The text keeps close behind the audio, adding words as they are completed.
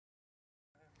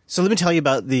So let me tell you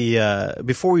about the,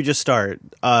 before we just start,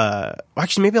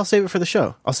 actually, maybe I'll save it for the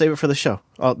show.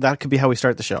 That could be how we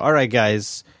start the show. All right,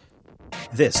 guys.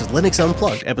 This is Linux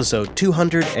Unplugged, episode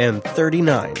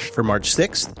 239 for March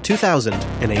 6th,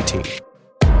 2018.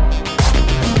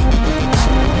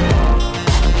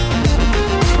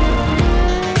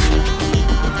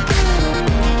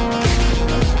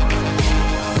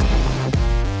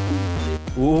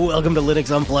 Welcome to Linux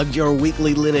Unplugged, your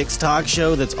weekly Linux talk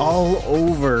show that's all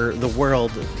over the world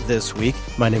this week.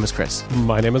 My name is Chris.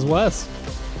 My name is Wes.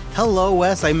 Hello,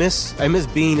 Wes. I miss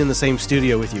being in the same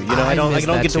studio with you. You know, I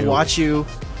don't get to watch you,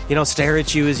 stare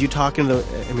at you as you talk into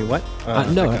the... I mean, what?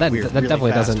 No, that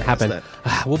definitely doesn't happen.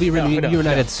 We'll be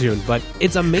reunited soon, but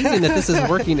it's amazing that this is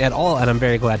working at all, and I'm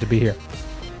very glad to be here.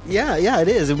 Yeah, it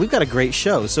is. And we've got a great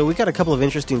show. So we've got a couple of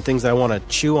interesting things that I want to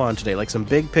chew on today, like some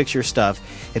big picture stuff.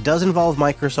 It does involve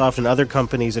Microsoft and other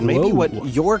companies, and maybe what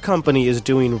your company is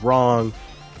doing wrong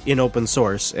in open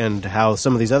source and how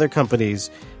some of these other companies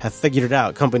have figured it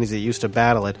out, companies that used to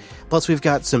battle it. Plus, we've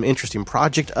got some interesting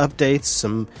project updates,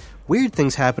 some weird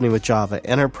things happening with Java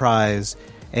Enterprise,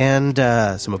 and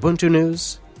some Ubuntu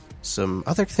news, some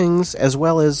other things, as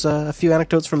well as a few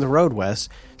anecdotes from the road, Wes.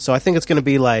 So I think it's going to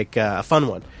be like a fun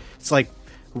one. It's like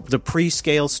the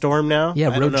pre-scale storm now.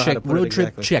 Yeah, road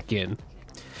trip check-in.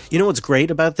 You know what's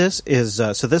great about this is,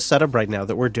 so this setup right now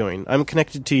that we're doing, I'm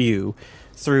connected to you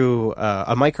through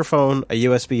a microphone, a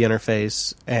USB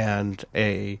interface, and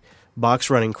a box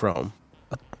running Chrome.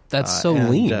 That's so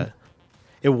lean.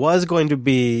 It was going to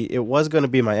be my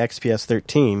XPS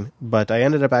 13, but I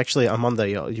ended up I'm on the.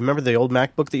 You remember the old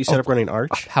MacBook that you set up running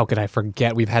Arch? How could I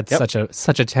forget? We've had such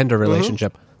a tender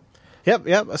relationship.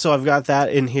 Yep. So I've got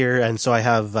that in here, and so I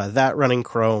have that running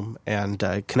Chrome and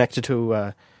connected to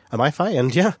a MiFi,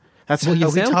 and that's how we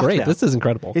talk great. Now. This is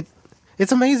incredible.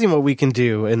 It's amazing what we can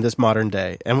do in this modern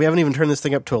day, and we haven't even turned this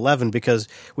thing up to 11 because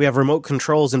we have remote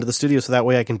controls into the studio, so that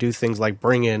way I can do things like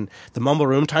bring in the Mumble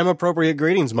Room. Time appropriate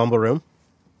greetings, Mumble Room.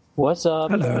 What's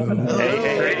up? Hello.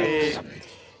 Hey.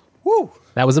 Woo!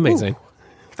 That was amazing.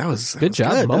 That was good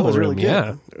job, good. Mumble That was Room. Really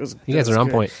yeah, you guys are on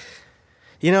point.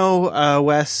 You know,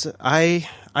 Wes, I'm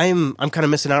kind of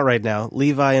missing out right now.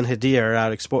 Levi and Hadia are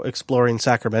out exploring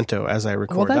Sacramento as I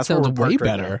record. Well, that sounds way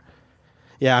better. Right,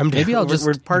 yeah, maybe I'll just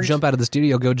jump out of the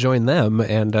studio, go join them,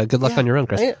 and good luck on your own,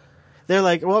 Chris. They're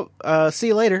like, well, see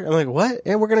you later. I'm like, what?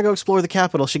 And we're going to go explore the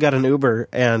capital. She got an Uber,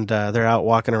 and they're out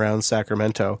walking around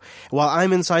Sacramento. While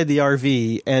I'm inside the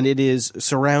RV, and it is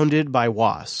surrounded by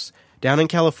wasps. Down in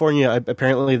California,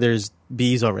 apparently there's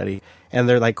bees already, and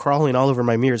they're like crawling all over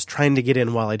my mirrors, trying to get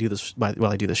in while I do this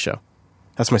show.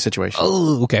 That's my situation.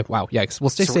 Oh, okay. Wow. Yikes. Well,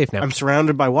 stay safe now. I'm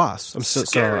surrounded by wasps. I'm so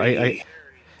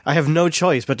I have no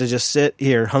choice but to just sit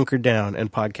here, hunkered down,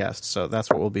 and podcast. So that's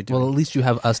what we'll be doing. Well, at least you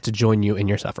have us to join you in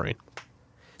your suffering.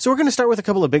 So we're going to start with a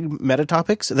couple of big meta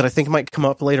topics that I think might come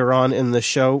up later on in the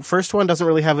show. First one doesn't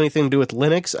really have anything to do with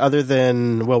Linux other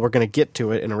than, well, we're going to get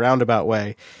to it in a roundabout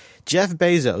way. Jeff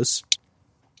Bezos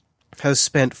has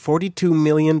spent $42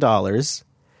 million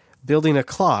building a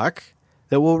clock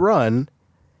that will run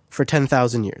for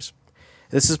 10,000 years.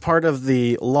 This is part of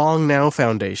the Long Now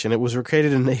Foundation. It was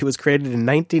created in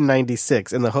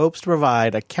 1996 in the hopes to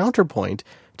provide a counterpoint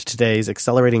to today's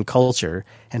accelerating culture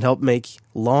and help make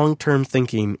long-term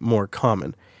thinking more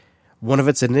common. One of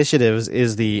its initiatives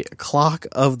is the Clock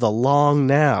of the Long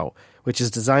Now, which is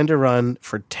designed to run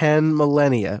for 10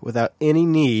 millennia without any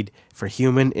need for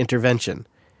human intervention.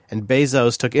 And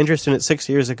Bezos took interest in it 6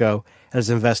 years ago and has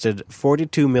invested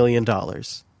 $42 million.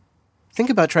 Think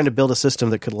about trying to build a system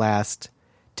that could last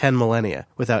 10 millennia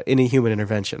without any human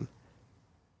intervention.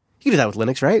 You can do that with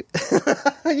Linux, right?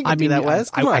 You can do that, Wes.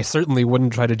 I certainly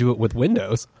wouldn't try to do it with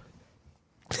Windows.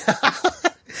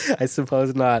 I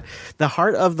suppose not. The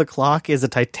heart of the clock is a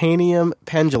titanium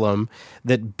pendulum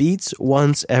that beats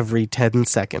once every 10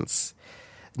 seconds.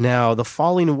 Now, the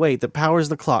falling weight that powers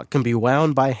the clock can be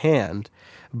wound by hand,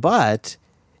 but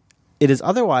it is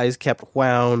otherwise kept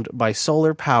wound by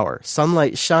solar power.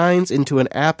 Sunlight shines into an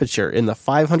aperture in the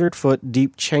 500-foot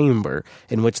deep chamber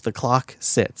in which the clock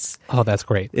sits. Oh, that's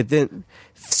great. It then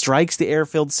strikes the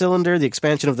air-filled cylinder. The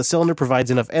expansion of the cylinder provides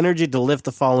enough energy to lift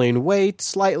the falling weight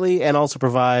slightly and also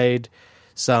provide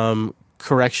some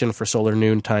correction for solar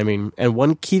noon timing. And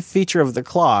one key feature of the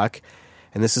clock,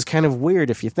 and this is kind of weird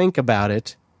if you think about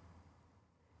it,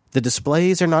 the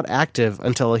displays are not active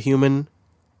until a human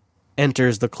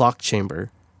enters the clock chamber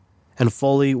and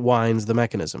fully winds the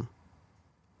mechanism.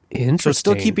 Interesting. So it's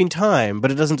still keeping time,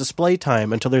 but it doesn't display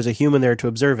time until there's a human there to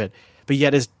observe it. But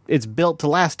yet it's built to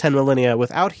last 10 millennia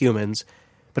without humans,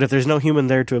 but if there's no human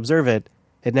there to observe it,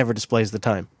 it never displays the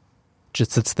time.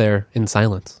 just sits there in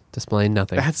silence, displaying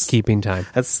nothing, keeping time.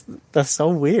 That's so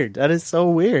weird. That is so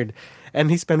weird. And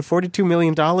he spent $42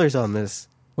 million on this.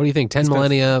 What do you think? 10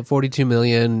 millennia, 42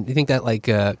 million. Do you think that like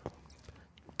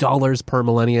dollars per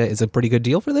millennia is a pretty good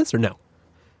deal for this, or no?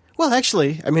 Well,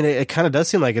 actually, I mean, it kind of does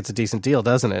seem like it's a decent deal,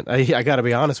 doesn't it? I got to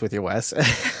be honest with you, Wes.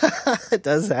 It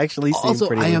does actually seem also,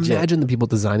 pretty legit. Also, I imagine the people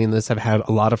designing this have had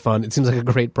a lot of fun. It seems like a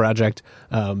great project,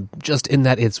 just in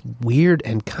that it's weird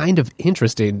and kind of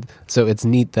interesting. So it's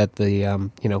neat that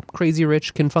the crazy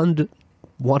rich can fund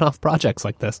one-off projects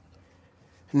like this.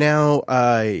 Now,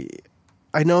 I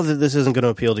know that this isn't going to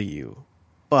appeal to you,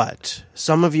 but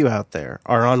some of you out there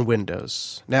are on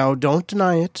Windows. Now, don't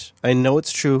deny it. I know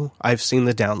it's true. I've seen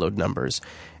the download numbers.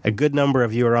 A good number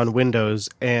of you are on Windows,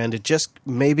 and it just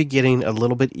may be getting a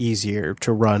little bit easier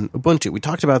to run Ubuntu. We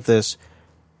talked about this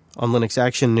on Linux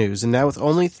Action News, and now with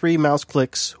only 3 mouse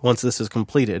clicks, once this is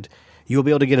completed, you'll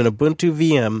be able to get an Ubuntu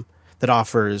VM that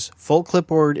offers full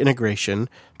clipboard integration,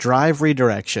 drive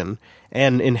redirection,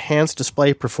 and enhanced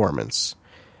display performance.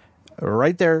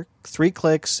 Right there, 3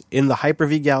 clicks in the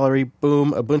Hyper-V gallery,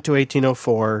 boom, Ubuntu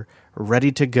 18.04,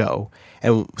 ready to go.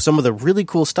 And some of the really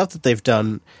cool stuff that they've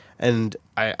done, and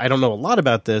I don't know a lot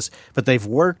about this, but they've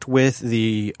worked with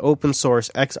the open source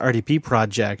XRDP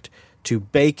project to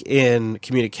bake in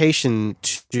communication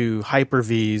to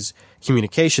Hyper-V's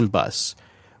communication bus,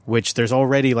 which there's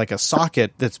already like a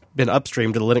socket that's been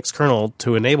upstreamed to the Linux kernel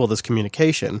to enable this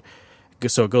communication.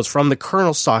 So it goes from the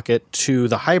kernel socket to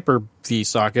the Hyper-V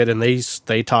socket, and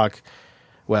they talk,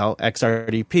 well,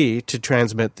 XRDP to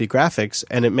transmit the graphics,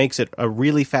 and it makes it a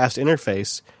really fast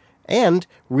interface and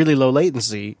really low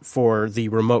latency for the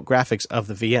remote graphics of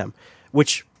the VM,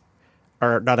 which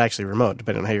are not actually remote,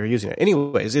 depending on how you're using it.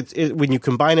 Anyways, when you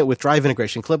combine it with drive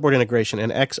integration, clipboard integration,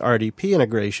 and XRDP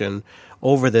integration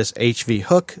over this HV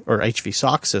hook or HV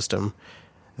sock system,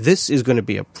 this is going to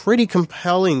be a pretty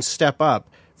compelling step up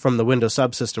from the Windows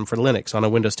subsystem for Linux on a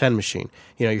Windows 10 machine.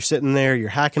 You know, you're sitting there, you're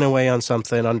hacking away on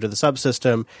something under the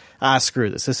subsystem.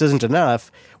 Screw this. This isn't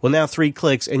enough. Well, now 3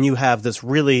 clicks and you have this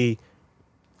really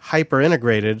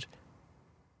hyper-integrated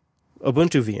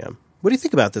Ubuntu VM. What do you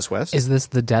think about this, Wes? Is this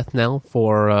the death knell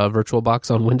for VirtualBox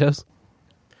on Windows?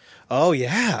 Oh,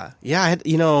 yeah. Yeah,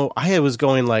 I was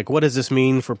going like, what does this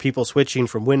mean for people switching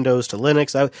from Windows to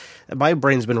Linux? My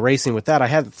brain's been racing with that. I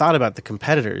hadn't thought about the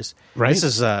competitors. Right. This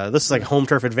is like home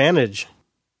turf advantage.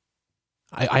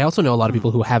 I also know a lot of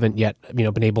people who haven't yet,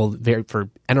 been able, for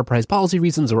enterprise policy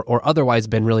reasons or otherwise,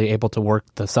 been really able to work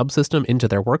the subsystem into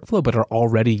their workflow, but are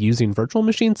already using virtual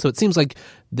machines. So it seems like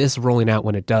this rolling out,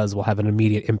 when it does, will have an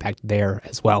immediate impact there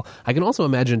as well. I can also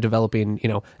imagine developing,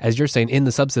 as you're saying, in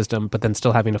the subsystem, but then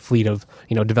still having a fleet of,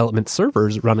 development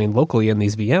servers running locally in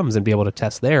these VMs and be able to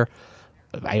test there.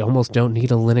 I almost don't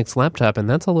need a Linux laptop, and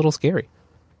that's a little scary.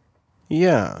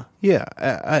 Yeah.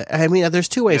 I mean, there's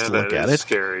 2 ways to look at it. It's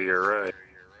scary. You're right.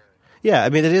 Yeah, I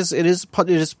mean,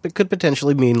 it could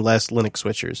potentially mean less Linux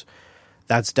switchers.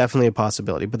 That's definitely a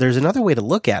possibility. But there's another way to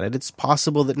look at it. It's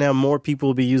possible that now more people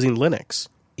will be using Linux.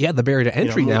 Yeah, the barrier to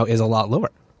entry now is a lot lower.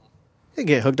 They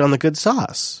get hooked on the good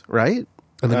sauce, right?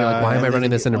 And then you're like, why am I running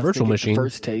this in a virtual machine?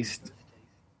 First taste.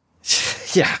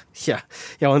 Yeah.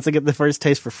 Once they get the first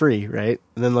taste for free, right?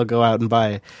 And then they'll go out and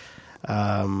buy.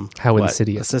 How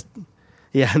insidious.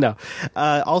 Yeah, no.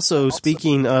 Also,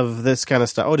 speaking of this kind of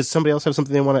stuff, does somebody else have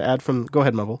something they want to add from? Go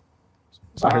ahead, Mumble.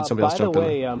 I heard somebody else jump in. By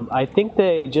the way, I think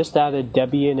they just added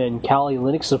Debian and Kali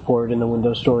Linux support in the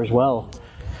Windows Store as well.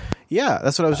 Yeah,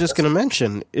 that's what I was just going to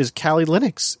mention, is Kali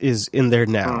Linux is in there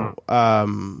now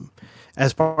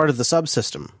as part of the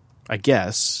subsystem, I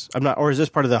guess. Or is this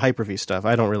part of the Hyper-V stuff?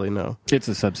 I don't really know. It's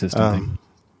a subsystem thing.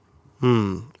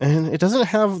 And it doesn't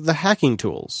have the hacking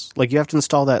tools. Like, you have to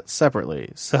install that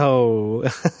separately. So,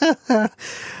 I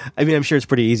mean, I'm sure it's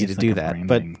pretty easy to do that.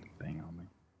 But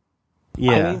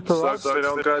yeah, Sucks they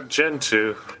don't got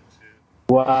Gentoo.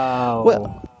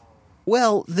 Wow.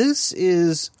 Well, this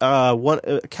is Kali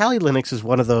Linux is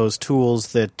one of those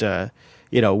tools that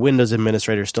Windows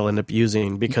administrators still end up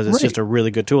using because it's just a really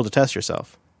good tool to test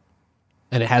yourself.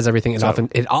 And it has everything. It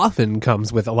often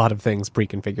comes with a lot of things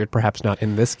pre-configured. Perhaps not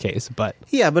in this case, but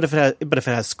yeah. But if it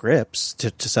has scripts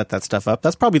to set that stuff up,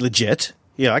 that's probably legit.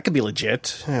 Yeah, it could be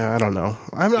legit. Yeah, I don't know.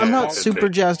 I'm not super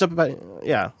jazzed up about it.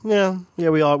 Yeah.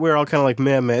 We're all kind of like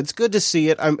meh. It's good to see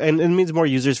it, and it means more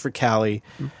users for Kali.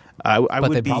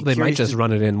 But they might just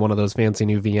run it in one of those fancy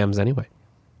new VMs anyway.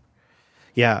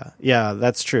 Yeah,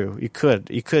 that's true. You could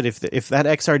if that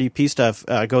XRDP stuff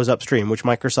goes upstream, which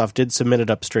Microsoft did submit it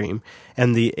upstream,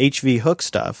 and the HV hook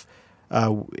stuff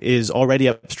is already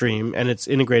upstream and it's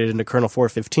integrated into kernel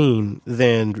 4.15,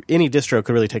 then any distro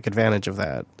could really take advantage of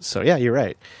that. So yeah, you're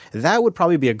right. That would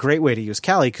probably be a great way to use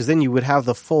Kali, because then you would have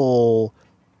the full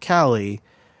Kali.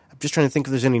 I'm just trying to think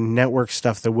if there's any network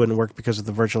stuff that wouldn't work because of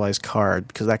the virtualized card,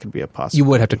 because that could be a possibility. You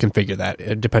would have to configure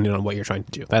that depending on what you're trying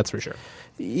to do. That's for sure.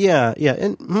 Yeah.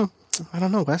 And I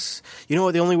don't know, Wes. You know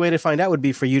what? The only way to find out would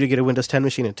be for you to get a Windows 10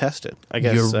 machine and test it. I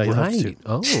guess you're right.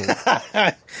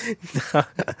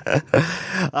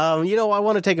 I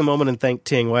want to take a moment and thank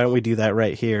Ting. Why don't we do that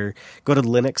right here? Go to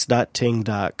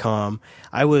linux.ting.com.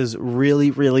 I was really,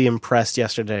 really impressed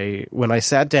yesterday when I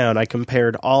sat down. I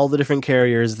compared all the different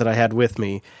carriers that I had with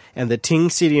me, and the Ting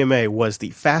CDMA was the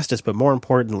fastest, but more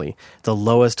importantly, the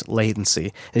lowest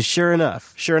latency. And sure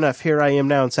enough, here I am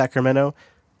now in Sacramento.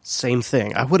 Same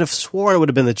thing. I would have sworn it would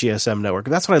have been the GSM network.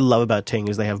 That's what I love about Ting,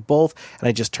 is they have both, and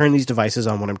I just turn these devices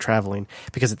on when I'm traveling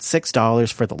because it's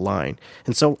 $6 for the line.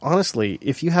 And so, honestly,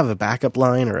 if you have a backup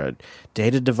line or a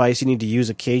data device you need to use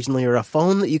occasionally, or a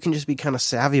phone that you can just be kind of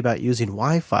savvy about using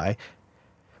Wi-Fi,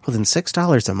 well, then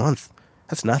 $6 a month,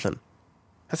 that's nothing.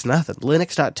 That's nothing.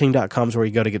 Linux.ting.com is where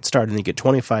you go to get started, and you get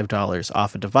 $25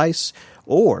 off a device,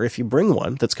 or if you bring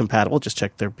one that's compatible, just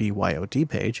check their BYOD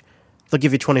page. They'll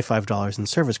give you $25 in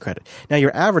service credit. Now,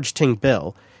 your average Ting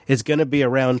bill is going to be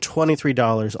around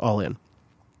 $23 all in,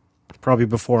 probably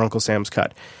before Uncle Sam's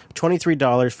cut.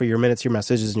 $23 for your minutes, your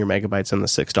messages, and your megabytes, and the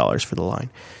 $6 for the line.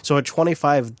 So a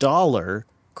 $25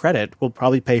 credit will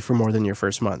probably pay for more than your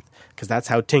first month, because that's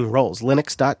how Ting rolls.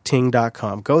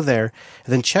 Linux.ting.com. Go there,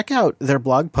 and then check out their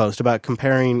blog post about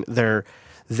comparing their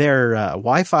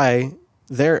Wi-Fi,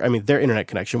 their internet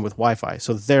connection with Wi-Fi.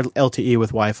 So their LTE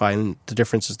with Wi-Fi and the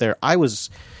differences there. I was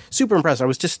super impressed. I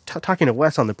was just talking to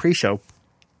Wes on the pre-show.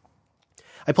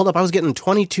 I pulled up, I was getting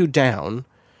 22 down.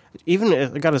 Even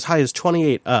it got as high as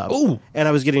 28 up. Ooh. And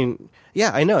I was getting,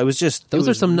 yeah, I know. It was just, those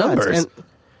are some nuts. numbers.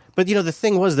 But, the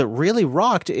thing was that really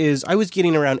rocked is I was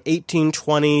getting around 18,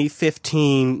 20,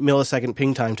 15 millisecond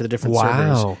ping time to the different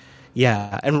servers.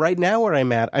 Yeah, and right now where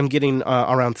I'm at, I'm getting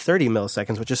around 30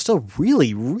 milliseconds, which is still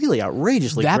really, really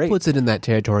outrageously great. That puts it in that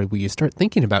territory where you start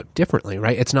thinking about differently,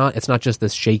 right? It's not just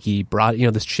this shaky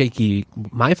this shaky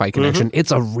MiFi connection. Mm-hmm.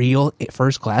 It's a real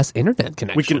first class internet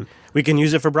connection. We can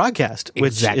use it for broadcast,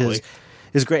 which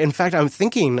is great. In fact, I'm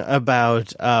thinking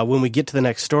about when we get to the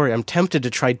next story, I'm tempted to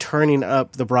try turning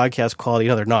up the broadcast quality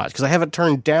another notch, because I have it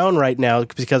turned down right now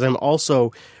because I'm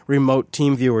also remote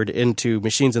team viewered into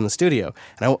machines in the studio.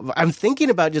 And I'm thinking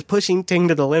about just pushing Ting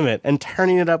to the limit and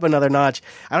turning it up another notch.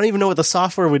 I don't even know what the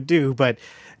software would do, but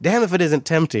damn if it isn't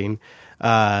tempting. So,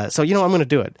 I'm going to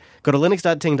do it. Go to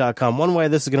linux.ting.com. One way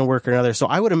this is going to work or another. So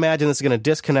I would imagine this is going to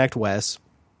disconnect Wes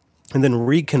and then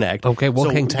reconnect. Okay, we'll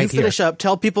hang tight here. You finish up,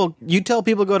 tell people go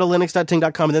to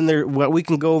linux.ting.com, and then we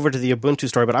can go over to the Ubuntu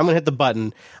story, but I'm going to hit the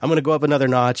button. I'm going to go up another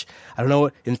notch. I don't know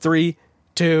what, in 3,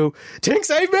 2, Ting,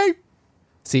 save me!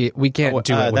 See, we can't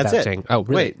do it without Ting. Oh,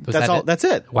 really? Wait, that's all. That's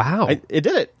it. Wow. It did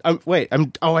it. I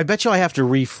bet you I have to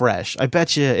refresh. I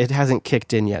bet you it hasn't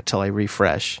kicked in yet till I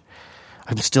refresh.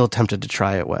 I'm still tempted to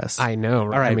try it, Wes. I know.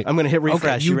 Right? All right, I'm going to hit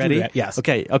refresh. Okay, you ready? Yes.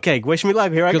 Okay. Wish me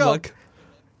luck. Here I go. Good luck.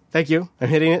 Thank you. I'm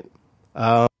hitting it.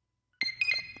 Oh,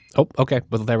 okay.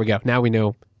 Well, there we go. Now we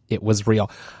know it was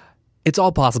real. It's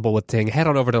all possible with Ting. Head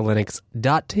on over to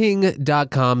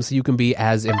linux.ting.com so you can be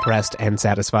as impressed and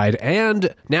satisfied.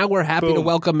 And now we're happy to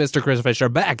welcome Mr. Chris Fisher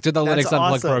back to the Linux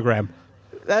Unplugged program.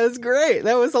 That was great.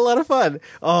 That was a lot of fun.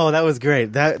 Oh, that was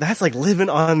great. That's like living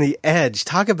on the edge.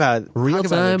 Talk about real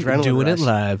time, doing it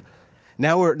live.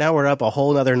 Now we're up a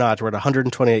whole other notch. We're at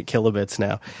 128 kilobits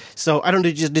now. So I don't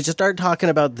know. Did you start talking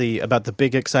about the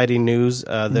big exciting news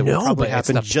that will probably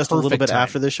happen just a little bit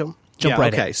after the show? Jump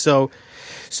right in. Okay. So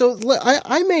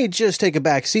I may just take a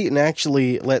back seat and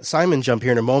actually let Simon jump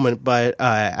here in a moment. But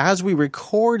as we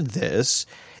record this,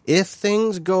 if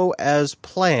things go as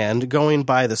planned, going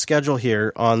by the schedule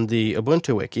here on the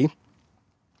Ubuntu Wiki,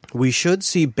 we should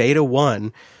see Beta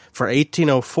 1 for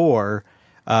 1804.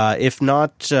 If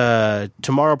not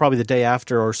tomorrow, probably the day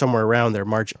after or somewhere around there,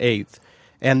 March 8th.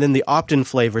 And then the opt-in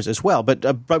flavors as well. But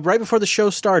right before the show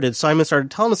started, Simon started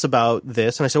telling us about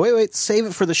this. And I said, wait, save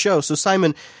it for the show. So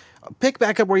Simon, pick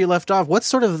back up where you left off. What's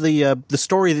sort of the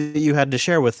story that you had to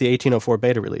share with the 1804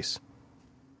 beta release?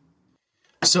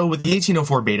 So with the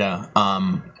 1804 beta,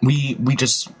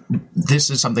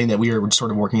 this is something that we are sort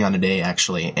of working on today,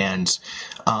 actually. And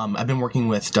I've been working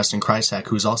with Dustin Krysak,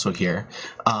 who's also here.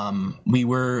 We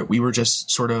were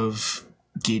just sort of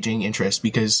gauging interest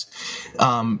because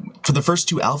for the first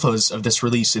two alphas of this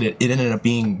release, it ended up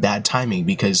being bad timing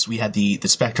because we had the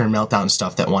Spectre and Meltdown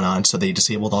stuff that went on, so they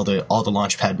disabled all the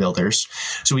Launchpad builders,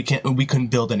 so we couldn't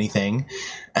build anything.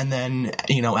 And then,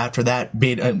 you know, after that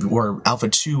beta or alpha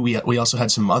 2, we also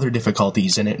had some other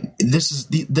difficulties, and this is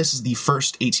the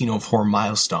first 1804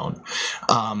 milestone.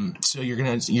 So you're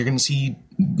gonna see,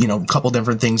 you know, a couple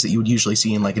different things that you would usually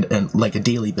see in like a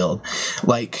daily build.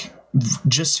 Like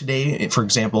just today, for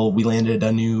example, we landed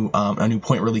a new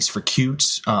point release for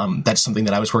Qt. That's something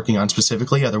that I was working on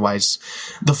specifically. Otherwise,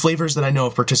 the flavors that I know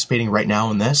of participating right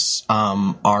now in this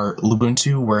are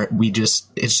Lubuntu, where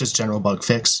it's just general bug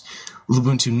fix.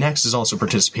 Lubuntu Next is also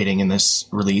participating in this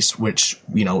release, which,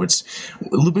 you know,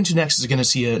 Lubuntu Next is going to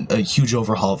see a huge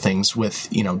overhaul of things with,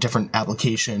 you know, different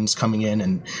applications coming in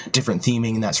and different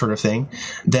theming and that sort of thing.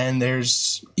 Then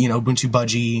there's, you know, Ubuntu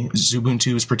Budgie,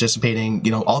 Xubuntu is participating,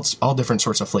 you know, all different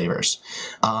sorts of flavors.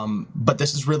 But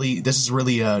this is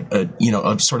really a you know,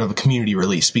 a sort of a community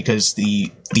release because the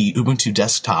Ubuntu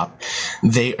desktop,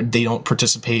 they don't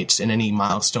participate in any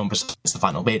milestone besides the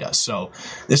final beta. So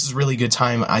this is really good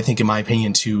time, I think, in my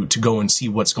opinion, to go and see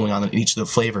what's going on in each of the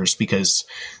flavors, because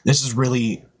this is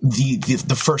really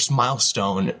the first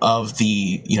milestone of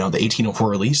the 1804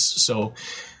 release. So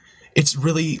it's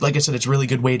really, like I said, it's a really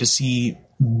good way to see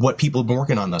what people have been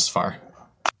working on thus far.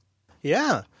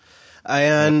 Yeah.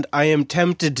 And I am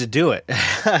tempted to do it.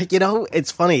 You know,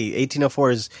 it's funny.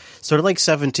 1804 is sort of like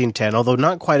 1710, although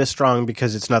not quite as strong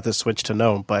because it's not the switch to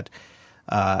GNOME. But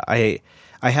I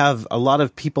have a lot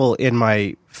of people in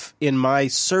my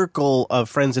circle of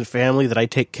friends and family that I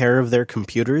take care of their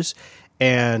computers,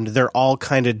 and they're all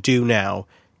kind of due now.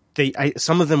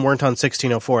 Some of them weren't on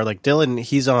 1604. Like Dylan,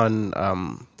 he's on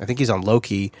I think he's on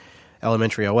Loki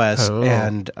Elementary OS,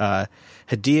 and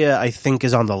Hadia, I think,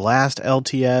 is on the last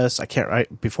LTS.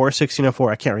 Before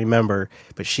 1604, I can't remember,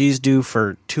 but she's due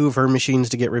for 2 of her machines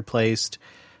to get replaced,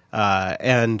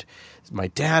 and my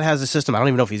dad has a system I don't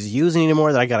even know if he's using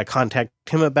anymore that I got to contact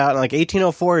him about. And like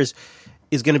 1804 is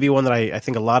going to be one that I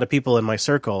think a lot of people in my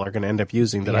circle are going to end up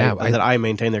using that I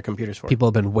maintain their computers for. People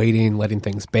have been waiting, letting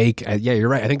things bake. Yeah, you're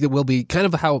right. I think it will be kind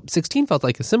of how 16 felt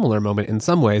like a similar moment in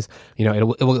some ways. You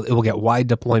know, it will get wide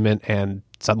deployment, and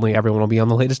suddenly everyone will be on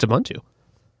the latest Ubuntu.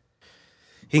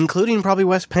 Including probably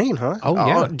Wes Payne, huh? Oh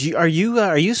yeah. Are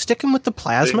you sticking with the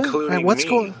Plasma? Including What's me.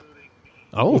 going?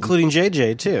 Oh, including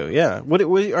JJ too. Yeah.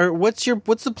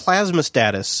 What's the Plasma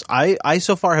status? I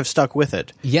so far have stuck with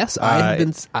it. Yes, I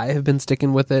have been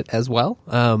sticking with it as well.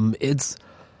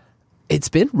 It's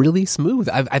been really smooth.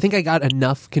 I think I got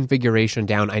enough configuration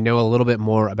down. I know a little bit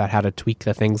more about how to tweak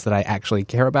the things that I actually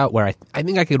care about, where I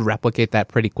think I could replicate that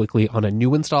pretty quickly on a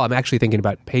new install. I'm actually thinking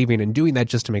about paving and doing that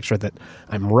just to make sure that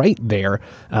I'm right there.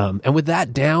 And with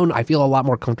that down, I feel a lot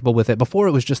more comfortable with it. Before,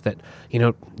 it was just that, you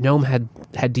know, GNOME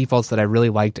had defaults that I really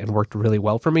liked and worked really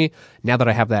well for me. Now that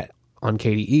I have that on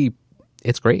KDE,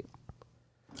 it's great.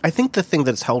 I think the thing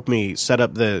that's helped me set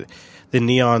up the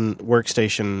Neon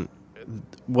workstation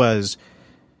was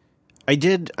I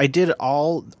did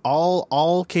all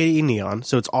KDE Neon,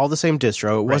 so it's all the same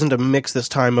distro. It wasn't a mix this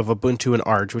time of Ubuntu and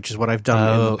Arch, which is what I've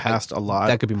done in the past a lot.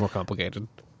 That could be more complicated.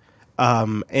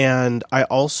 And I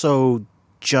also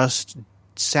just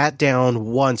sat down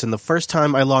once, and the first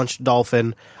time I launched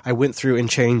Dolphin, I went through and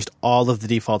changed all of the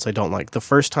defaults I don't like. The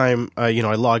first time, I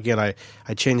log in, I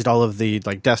changed all of the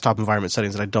like desktop environment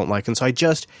settings that I don't like, and so I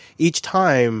each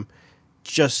time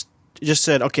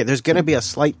said, okay, there's going to be a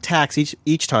slight tax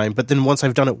each time, but then once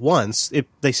I've done it once,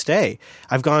 they stay.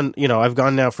 I've gone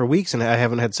now for weeks, and I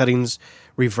haven't had settings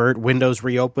revert, Windows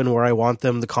reopen where I want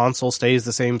them. The console stays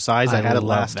the same size I had it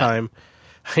last time.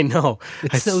 I know.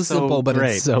 It's so simple, but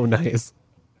it's so nice.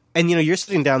 And, you're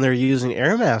sitting down there using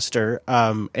AirMaster,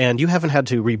 and you haven't had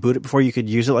to reboot it before you could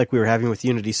use it like we were having with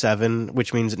Unity 7,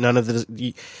 which means none of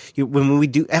the... when we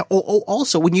do...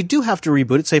 also, when you do have to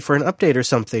reboot it, say for an update or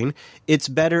something, it's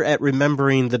better at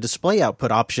remembering the display output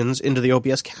options into the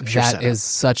OBS capture setup. That is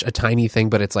such a tiny thing,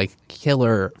 but it's like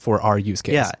killer for our use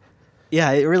case.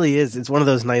 Yeah, it really is. It's one of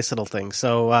those nice little things.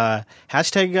 So,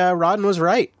 Rodden was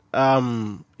right.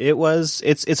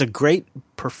 It's a great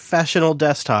professional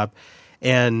desktop.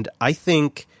 And I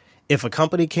think if a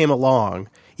company came along,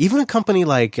 even a company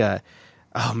like,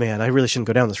 oh man, I really shouldn't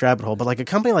go down this rabbit hole, but like a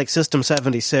company like System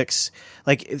 76,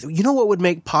 like, what would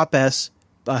make Pop! S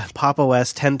Pop!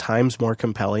 OS 10 times more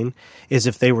compelling is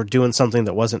if they were doing something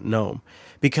that wasn't GNOME.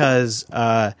 Because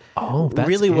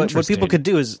really what people could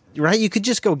do is, right, you could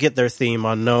just go get their theme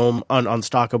on GNOME, on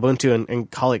stock Ubuntu and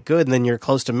call it good, and then you're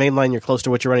close to mainline, you're close to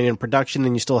what you're running in production,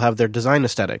 and you still have their design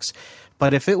aesthetics.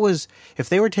 But if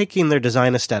they were taking their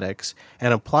design aesthetics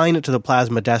and applying it to the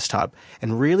Plasma desktop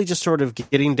and really just sort of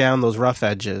getting down those rough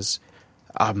edges,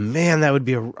 man, that would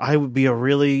be a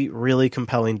really, really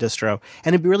compelling distro,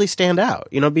 and it'd really stand out.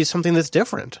 It'd be something that's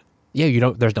different.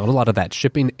 Yeah, there's not a lot of that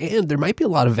shipping, and there might be a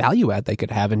lot of value add they could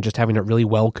have in just having it really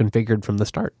well configured from the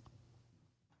start.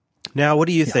 Now, what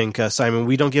do you think, Simon?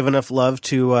 We don't give enough love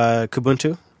to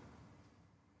Kubuntu?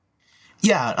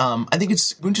 Yeah, I think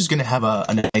Ubuntu's going to have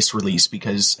a nice release,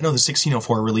 because I know the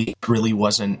 1604 really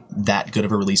wasn't that good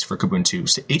of a release for Kubuntu.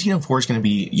 So 1804 is going to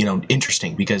be,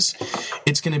 interesting, because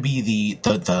it's going to be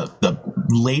the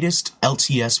latest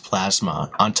LTS Plasma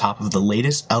on top of the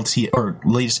latest LTS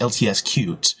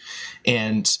Qt,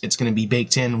 and it's going to be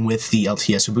baked in with the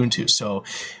LTS Ubuntu. So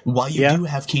while you do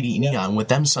have KDE Neon, with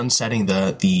them sunsetting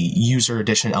the user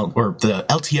edition or the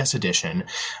LTS edition,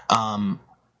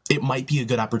 it might be a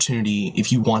good opportunity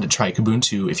if you want to try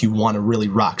Kubuntu, if you want a really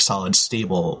rock solid,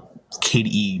 stable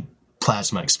KDE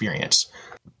Plasma experience.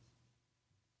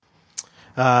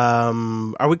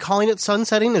 Are we calling it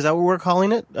sunsetting? Is that what we're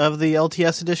calling it, of the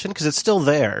LTS edition? Because it's still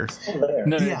there.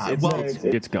 No, Yeah,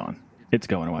 it's gone. It's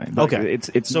going away. Okay,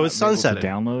 it's so it's sunsetted.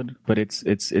 Download, but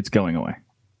it's going away.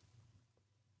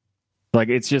 Like,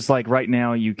 it's just like right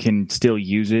now you can still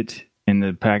use it. And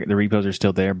the repos are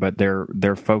still there, but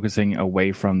they're focusing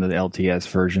away from the LTS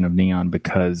version of Neon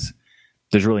because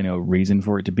there's really no reason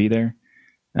for it to be there.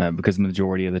 Because the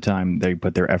majority of the time they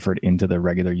put their effort into the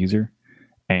regular user,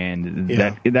 and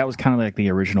that was kind of like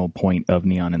the original point of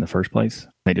Neon in the first place.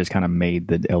 They just kind of made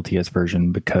the LTS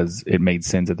version because it made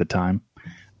sense at the time.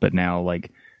 But now,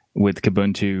 like with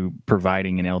Kubuntu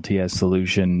providing an LTS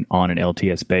solution on an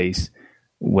LTS base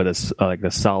with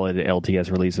a solid LTS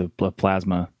release of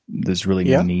Plasma, there's really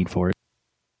no need for it.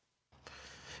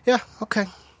 Yeah, okay.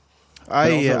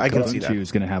 I can see that. Kubuntu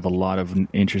is going to have a lot of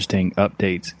interesting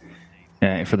updates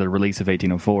for the release of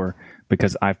 1804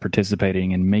 because I've participated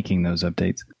in making those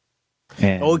updates.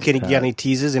 And, can you get any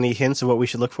teases, any hints of what we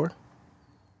should look for?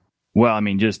 Well, I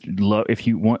mean,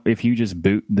 if you just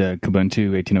boot the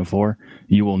Kubuntu 1804,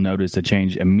 you will notice a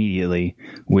change immediately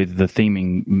with the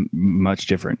theming much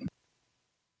different.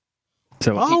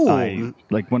 So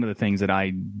like one of the things that I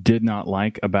did not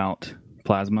like about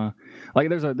Plasma, like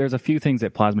there's a few things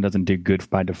that Plasma doesn't do good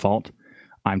by default.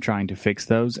 I'm trying to fix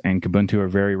those, and Kubuntu are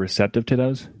very receptive to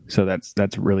those. So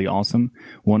that's really awesome.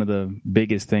 One of the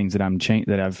biggest things that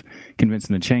I've convinced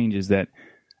them to change is that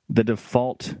the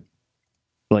default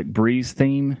like Breeze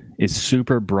theme is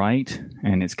super bright,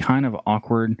 and it's kind of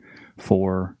awkward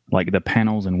for like the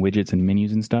panels and widgets and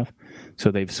menus and stuff. So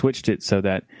they've switched it so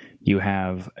that you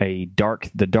have the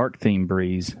dark theme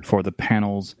Breeze for the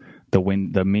panels,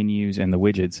 the menus, and the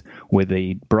widgets, with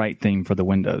a bright theme for the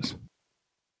windows.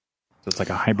 So it's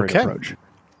like a hybrid approach.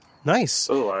 Nice.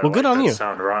 Oh, well, good on you.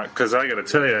 Sound right, because I got to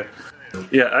tell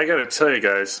you,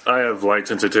 guys, I have light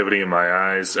sensitivity in my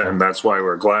eyes, and that's why I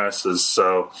wear glasses.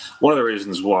 So one of the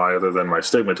reasons why, other than my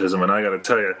astigmatism, and I got to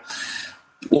tell you,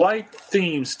 light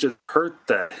themes just hurt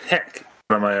the heck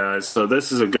out of my eyes. So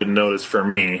this is a good notice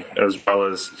for me, as well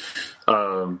as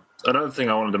another thing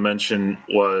I wanted to mention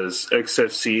was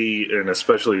XFCE, and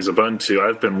especially Ubuntu.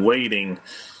 I've been waiting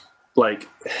like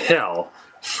hell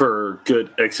for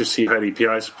good XFCE high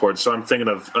DPI support. So I'm thinking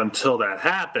of, until that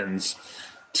happens,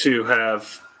 to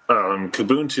have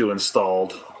Kubuntu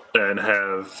installed and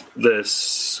have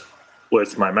this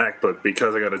with my MacBook,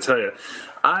 because I got to tell you,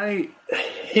 I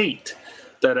hate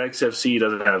that XFCE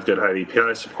doesn't have good high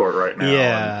DPI support right now.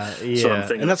 Yeah. So I'm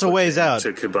thinking, and that's a ways out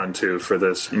to Kubuntu for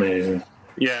this amazing.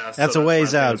 Yeah, that's a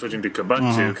ways out. I'm switching to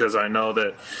Kubuntu because I know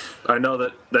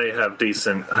that they have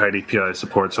decent high DPI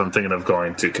support, so I'm thinking of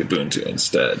going to Kubuntu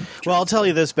instead. Well, I'll tell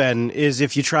you this, Ben, is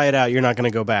if you try it out, you're not going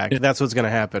to go back. That's what's going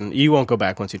to happen. You won't go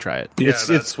back once you try it. Yeah,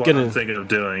 that's what I'm thinking of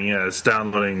doing. Yeah, it's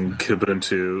downloading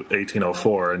Kubuntu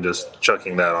 1804 and just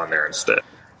chucking that on there instead.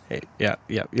 Hey, yeah,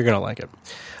 you're going to like it.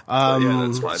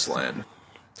 That's my plan.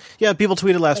 Yeah, people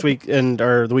tweeted last week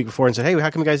or the week before and said, hey, how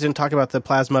come you guys didn't talk about the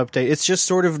Plasma update? It's just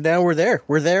sort of, now we're there.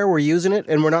 We're using it,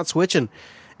 and we're not switching.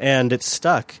 And it's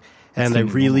stuck. And I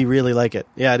really, really like it.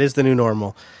 Yeah, it is the new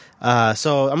normal.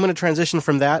 So I'm going to transition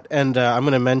from that, and I'm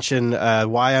going to mention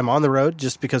why I'm on the road,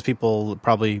 just because people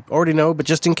probably already know, but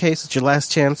just in case, it's your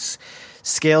last chance.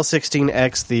 Scale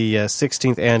 16X, the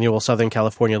 16th annual Southern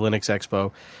California Linux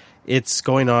Expo, It's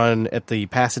going on at the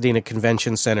Pasadena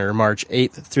Convention Center March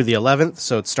 8th through the 11th,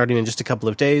 so it's starting in just a couple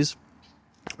of days.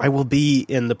 I will be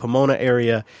in the Pomona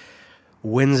area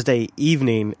Wednesday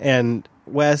evening, and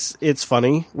Wes, it's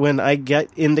funny when I get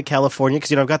into California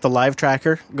because I've got the live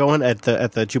tracker going at the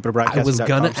JupiterBroadcasting.com. I was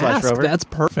gonna ask. Rover. That's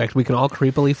perfect. We can all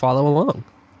creepily follow along.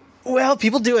 Well,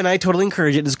 people do, and I totally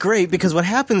encourage it. It's great because what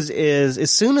happens is,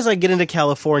 as soon as I get into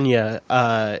California,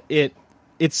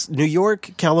 it's New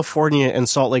York, California, and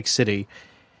Salt Lake City.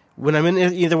 When I'm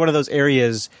in either one of those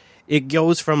areas, it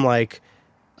goes from like,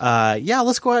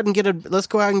 let's go out and get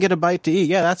a bite to eat.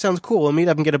 Yeah, that sounds cool. We'll meet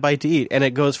up and get a bite to eat. And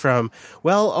it goes from,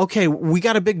 well, okay, we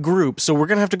got a big group, so we're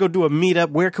gonna have to go do a meetup.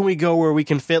 Where can we go where we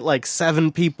can fit like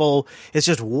 7 people? It's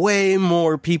just way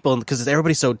more people because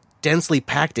everybody's so densely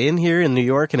packed in here in New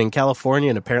York and in California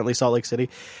and apparently Salt Lake City.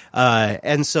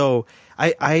 And so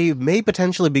I may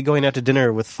potentially be going out to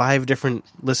dinner with 5 different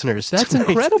listeners. That's tonight.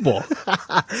 Incredible.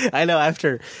 I know.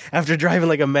 After driving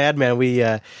like a madman,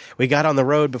 we got on the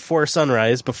road before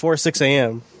sunrise, before 6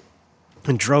 a.m.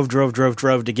 and drove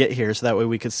to get here so that way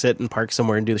we could sit and park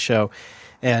somewhere and do the show.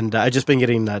 And I've just been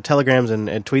getting telegrams and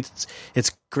tweets.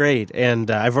 It's great. And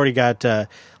I've already got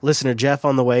listener Jeff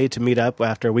on the way to meet up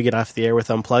after we get off the air with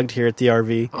Unplugged here at the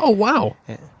RV. Oh, wow.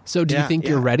 So do you think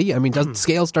you're ready? I mean,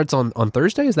 Scale starts on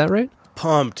Thursday, is that right?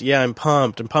 Pumped. Yeah, I'm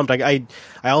pumped. I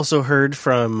also heard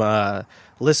from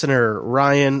listener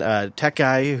Ryan, tech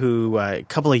guy, who a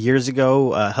couple of years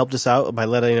ago helped us out by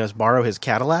letting us borrow his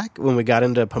Cadillac when we got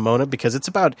into Pomona, because it's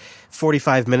about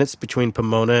 45 minutes between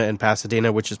Pomona and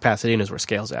Pasadena, which is Pasadena's where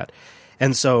Scale's at.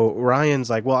 And so Ryan's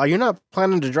like, well, you're not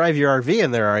planning to drive your RV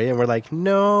in there, are you? And we're like,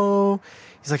 no.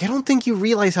 He's like, I don't think you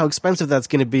realize how expensive that's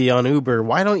going to be on Uber.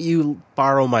 Why don't you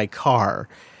borrow my car?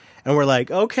 And we're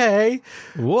like, okay.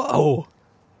 Whoa.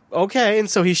 Okay, and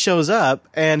so he shows up,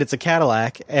 and it's a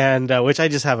Cadillac, and which I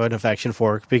just have an affection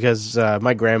for because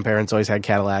my grandparents always had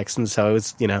Cadillacs, and so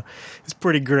it's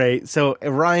pretty great. So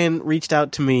Ryan reached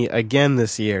out to me again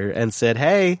this year and said,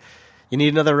 "Hey, you need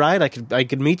another ride? I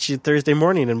could meet you Thursday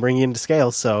morning and bring you into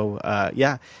Scale." So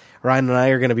Ryan and I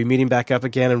are going to be meeting back up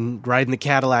again and riding the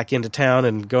Cadillac into town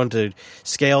and going to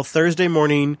Scale Thursday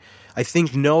morning. I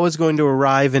think Noah's going to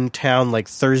arrive in town like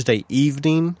Thursday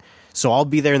evening. So I'll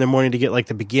be there in the morning to get like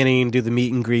the beginning, do the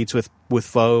meet and greets with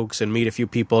folks and meet a few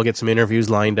people, get some interviews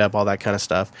lined up, all that kind of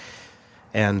stuff.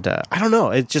 And I don't know,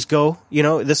 it just go,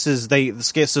 this is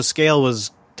so Scale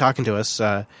was talking to us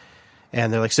and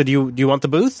they're like, so do you want the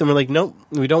booth? And we're like, nope,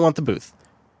 we don't want the booth.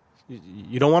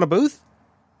 You don't want a booth?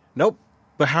 Nope.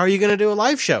 But how are you going to do a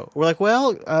live show? We're like,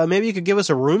 well, maybe you could give us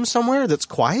a room somewhere that's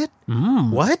quiet.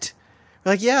 What?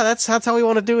 We're like, yeah, that's how we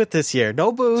want to do it this year.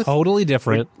 No booth. Totally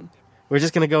different. We're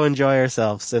just going to go enjoy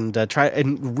ourselves and try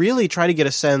to get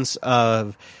a sense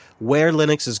of where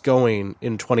Linux is going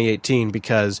in 2018,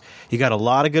 because you got a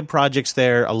lot of good projects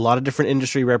there, a lot of different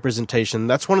industry representation.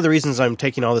 That's one of the reasons I'm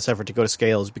taking all this effort to go to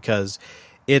Scale, is because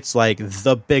it's like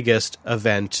the biggest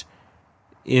event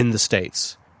in the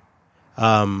States.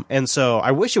 And so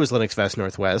I wish it was Linux Fest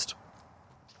Northwest,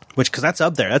 because that's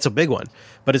up there. That's a big one,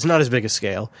 but it's not as big as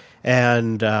Scale.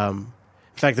 And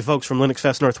in fact, the folks from Linux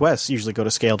Fest Northwest usually go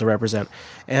to Scale to represent.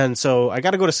 And so I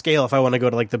got to go to Scale if I want to go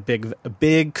to like the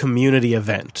big community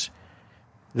event.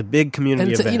 The big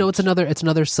community event. It's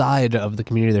another side of the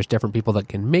community. There's different people that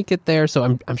can make it there.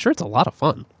 So I'm sure it's a lot of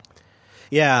fun.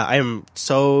 Yeah, I'm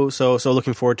so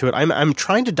looking forward to it. I'm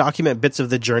trying to document bits of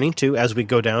the journey too as we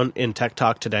go down in Tech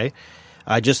Talk today.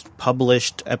 I just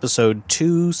published episode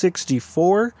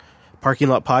 264, Parking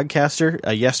Lot Podcaster,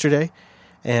 yesterday.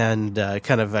 And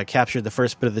kind of captured the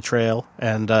first bit of the trail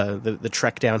and the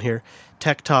trek down here.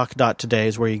 TechTalk.today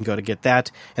is where you can go to get that.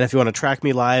 And if you want to track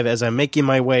me live as I'm making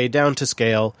my way down to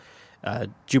Scale,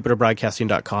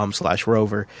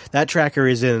 JupiterBroadcasting.com/rover. That tracker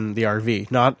is in the RV,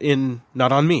 not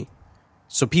on me.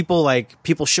 So people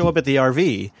show up at the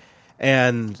RV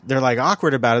and they're like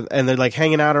awkward about it, and they're like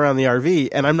hanging out around the RV,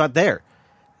 and I'm not there.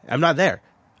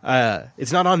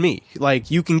 It's not on me. Like,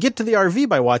 you can get to the RV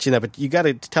by watching that, but you got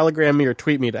to telegram me or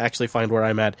tweet me to actually find where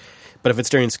I'm at. But if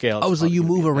it's during Scale, so you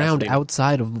move around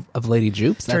outside of Lady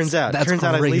Jupes? Turns out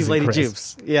I leave Lady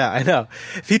Jupes. Yeah, I know.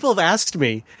 People have asked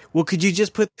me, well, could you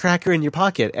just put the tracker in your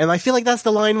pocket? And I feel like that's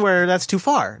the line where that's too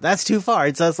far.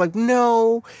 So it's like,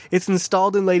 no, it's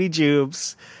installed in Lady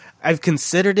Jupes. I've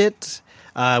considered it.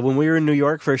 When we were in New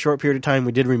York for a short period of time,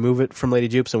 we did remove it from Lady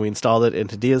Jupes and we installed it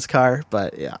into Dia's car.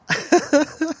 But yeah.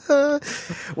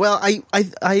 Well, I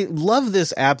love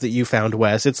this app that you found,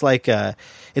 Wes. It's like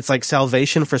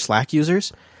salvation for Slack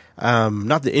users.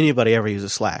 Not that anybody ever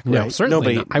uses Slack. No, right?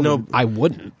 certainly not. I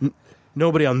wouldn't.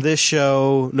 nobody on this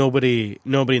show, nobody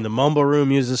in the Mumble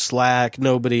Room uses Slack,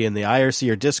 nobody in the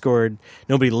IRC or Discord,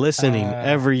 nobody listening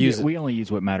ever uses it. We only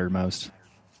use what mattered most.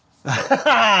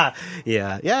 yeah,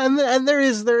 and there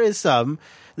is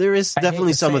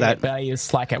definitely some of that. But I use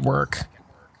Slack at work.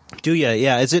 Do you?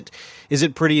 Yeah. Is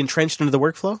it pretty entrenched into the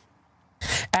workflow?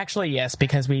 Actually, yes,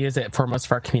 because we use it for most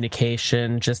of our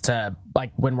communication, just to,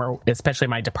 like, when we're, especially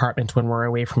my department, when we're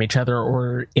away from each other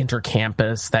or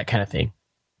intercampus, that kind of thing.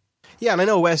 Yeah, and I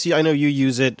know, Wes, I know you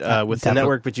use it with the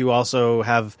network, but you also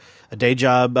have a day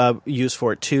job use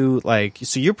for it too. Like,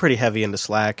 so you're pretty heavy into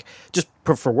Slack, just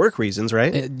for work reasons,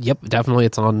 right? Yep, definitely.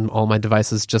 It's on all my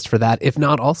devices just for that. If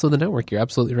not, also the network. You're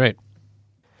absolutely right.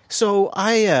 So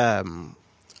I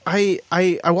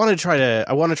want to try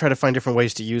to find different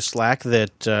ways to use Slack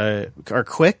that are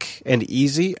quick and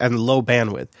easy and low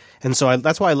bandwidth. And so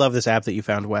that's why I love this app that you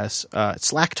found, Wes.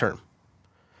 SlackTerm,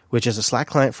 which is a Slack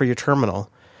client for your terminal,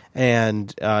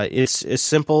 and it's a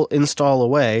simple install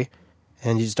away,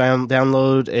 and you just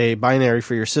download a binary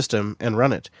for your system and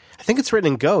run it. I think it's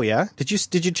written in Go. Yeah, did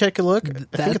you take a look?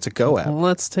 I think it's a Go app.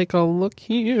 Let's take a look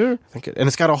here. And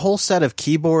it's got a whole set of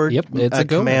keyboard it's a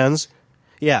Go commands.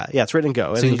 Yeah, it's written in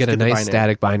Go. So you get a nice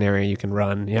static binary you can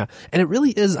run, yeah. And it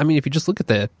really is, I mean, if you just look at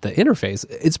the interface,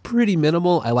 it's pretty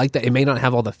minimal. I like that. It may not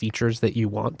have all the features that you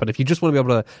want, but if you just want to be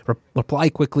able to reply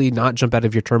quickly, not jump out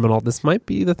of your terminal, this might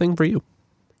be the thing for you.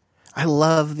 I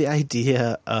love the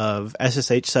idea of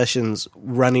SSH sessions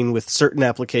running with certain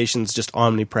applications just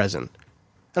omnipresent.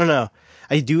 I don't know.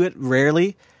 I do it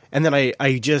rarely. And then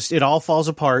it all falls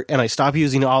apart and I stop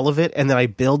using all of it. And then I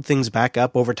build things back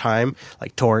up over time,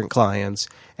 like torrent clients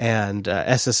and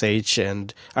SSH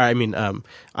and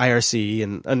IRC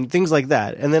and things like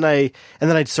that. And then I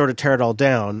sort of tear it all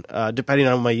down, depending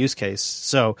on my use case.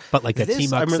 So, but like a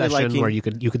team-up session where you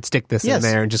could stick this in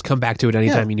there and just come back to it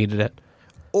anytime you needed it.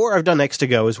 Or I've done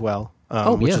X2Go as well,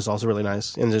 which is also really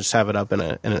nice, and just have it up in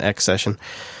an X session.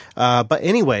 But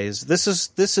anyways, this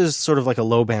is sort of like a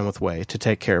low bandwidth way to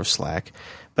take care of Slack.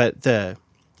 But the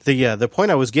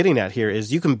point I was getting at here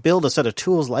is you can build a set of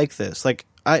tools like this.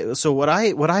 So what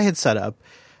I had set up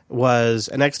was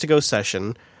an X2Go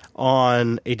session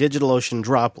on a DigitalOcean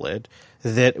droplet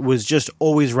that was just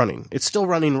always running. It's still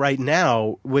running right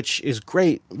now, which is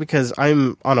great because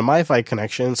I'm on a MiFi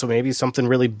connection, so maybe something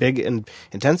really big and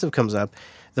intensive comes up.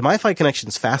 The MiFi connection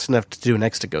is fast enough to do an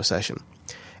X2Go session.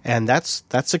 And that's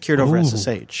secured over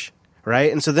SSH,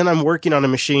 right? And so then I'm working on a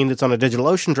machine that's on a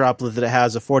DigitalOcean droplet that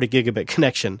has a 40 gigabit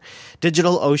connection,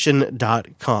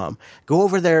 DigitalOcean.com. Go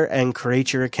over there and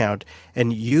create your account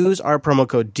and use our promo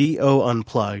code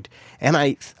DOUnplugged.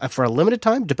 And for a limited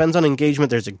time, depends on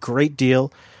engagement, there's a great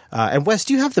deal. And Wes,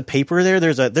 do you have the paper there?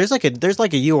 There's like a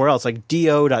URL. It's like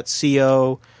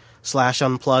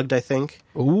do.co/unplugged, I think.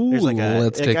 Ooh,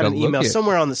 let's take a look. An email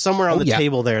somewhere on the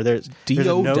table there. There's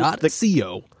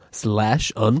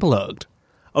do.co/unplugged.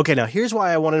 Okay, now here's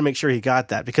why I wanted to make sure he got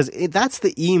that, because that's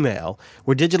the email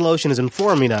where DigitalOcean is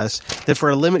informing us that for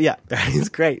a limit, it's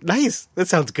great. Nice. That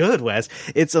sounds good, Wes.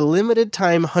 It's a limited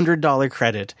time $100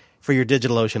 credit for your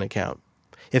DigitalOcean account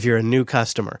if you're a new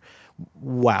customer.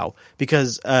 Wow.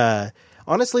 Because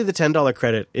honestly, the $10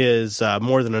 credit is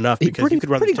more than enough, because you could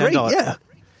run the $10. Great,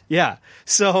 yeah.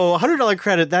 So $100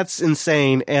 credit, that's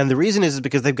insane. And the reason is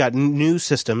because they've got new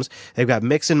systems. They've got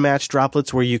mix and match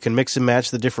droplets where you can mix and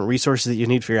match the different resources that you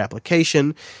need for your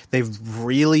application. They've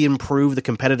really improved the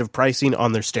competitive pricing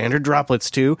on their standard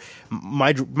droplets too.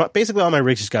 Basically all my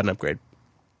rigs just got an upgrade.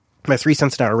 My 3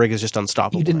 cents an hour rig is just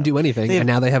unstoppable. You didn't do anything, and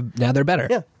now they're better.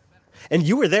 Yeah. And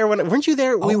you were there weren't you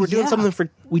there? We were doing something for.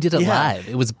 We did it live.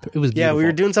 It was beautiful. Yeah, we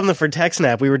were doing something for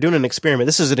TechSnap. We were doing an experiment.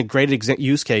 This is a great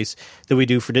use case that we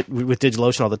do with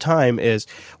DigitalOcean all the time. Is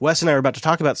Wes and I were about to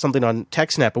talk about something on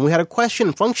TechSnap, and we had a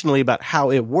question functionally about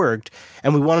how it worked,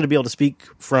 and we wanted to be able to speak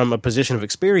from a position of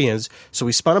experience. So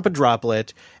we spun up a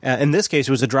droplet. In this case,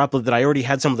 it was a droplet that I already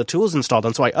had some of the tools installed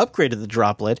on, so I upgraded the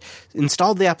droplet,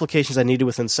 installed the applications I needed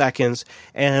within seconds,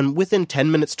 and within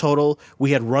 10 minutes total,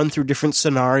 we had run through different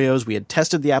scenarios. We had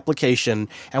tested the application,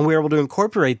 and we were able to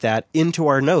incorporate that into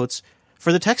our notes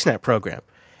for the TechSnap program.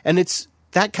 And it's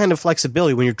that kind of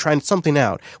flexibility when you're trying something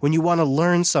out, when you want to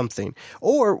learn something,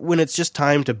 or when it's just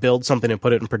time to build something and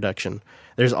put it in production.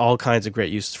 There's all kinds of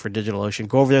great uses for DigitalOcean.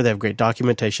 Go over there. They have great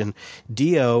documentation.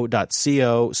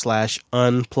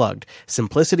 do.co/unplugged.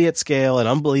 Simplicity at scale, and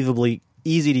unbelievably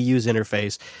easy to use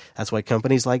interface. That's why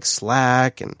companies like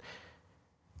Slack and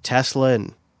Tesla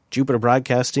and Jupiter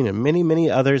Broadcasting and many, many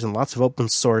others and lots of open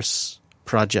source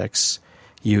projects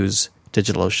use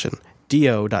DigitalOcean.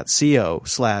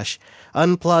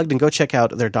 do.co/unplugged, and go check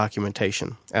out their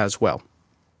documentation as well.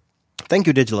 Thank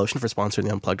you, DigitalOcean, for sponsoring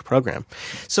the Unplugged program.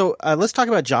 So let's talk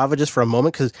about Java just for a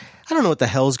moment, because I don't know what the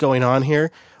hell's going on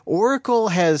here. Oracle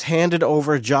has handed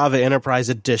over Java Enterprise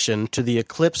Edition to the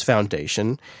Eclipse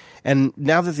Foundation, and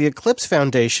now that the Eclipse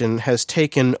Foundation has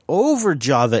taken over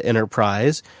Java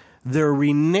Enterprise, they're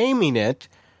renaming it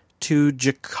to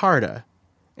Jakarta,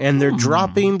 and they're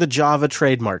dropping the Java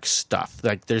trademark stuff.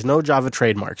 Like, there's no Java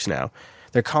trademarks now.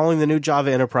 They're calling the new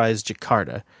Java Enterprise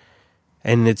Jakarta,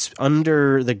 and it's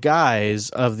under the guise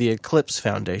of the Eclipse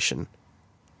Foundation.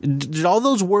 Did all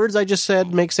those words I just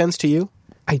said make sense to you?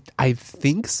 I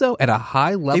think so, at a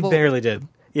high level. They barely did.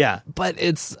 Yeah. But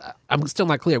I'm still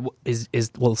not clear.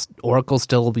 Will Oracle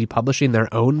still be publishing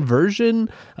their own version?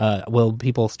 Will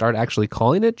people start actually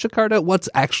calling it Jakarta? What's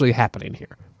actually happening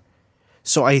here?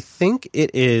 So I think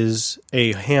it is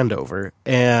a handover,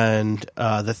 and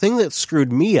the thing that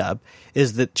screwed me up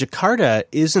is that Jakarta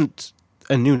isn't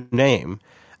a new name.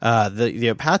 The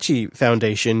Apache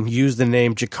Foundation used the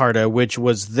name Jakarta, which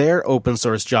was their open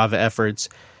source Java efforts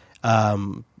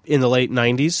in the late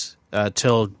 90s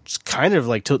till kind of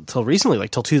like till recently,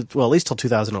 like at least till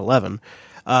 2011.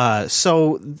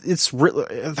 So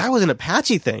that was an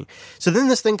Apache thing. So then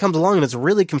this thing comes along and it's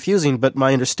really confusing, but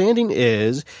my understanding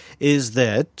is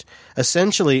that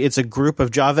essentially it's a group of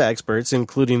Java experts,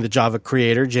 including the Java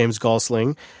creator, James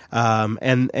Gosling,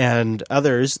 and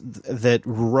others that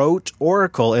wrote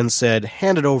Oracle and said,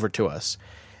 hand it over to us.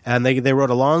 And they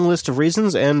wrote a long list of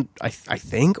reasons, and I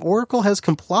think Oracle has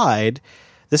complied.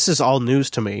 This is all news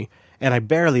to me, and I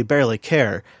barely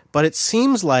care. But it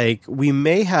seems like we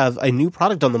may have a new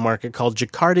product on the market called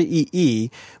Jakarta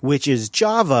EE, which is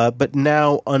Java, but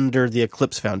now under the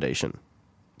Eclipse Foundation.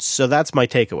 So that's my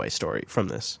takeaway story from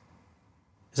this.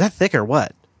 Is that thick or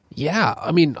what? Yeah,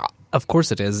 I mean, of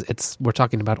course it is. We're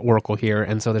talking about Oracle here,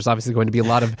 and so there's obviously going to be a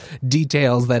lot of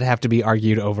details that have to be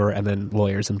argued over, and then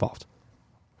lawyers involved.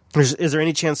 Is there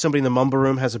any chance somebody in the Mumble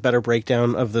Room has a better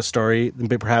breakdown of the story and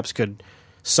perhaps could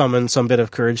summon some bit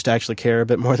of courage to actually care a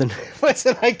bit more than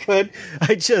I could?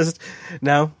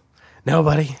 No,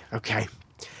 nobody. Okay.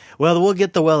 Well, we'll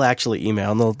get the actually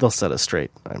email, and they'll set us straight,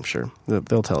 I'm sure.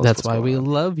 They'll tell us. That's why we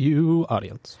love you,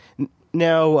 audience.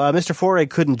 Now, Mr. Foray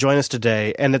couldn't join us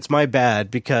today, and it's my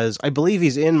bad, because I believe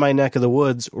he's in my neck of the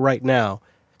woods right now.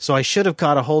 So I should have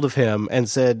caught a hold of him and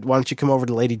said, why don't you come over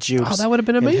to Lady Jupes? Oh, that would have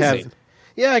been amazing.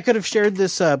 Yeah, I could have shared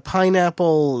this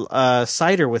pineapple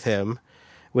cider with him,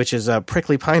 which is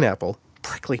prickly pineapple.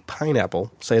 Prickly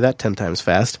pineapple. Say that 10 times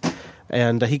fast.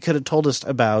 And he could have told us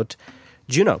about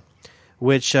Juno,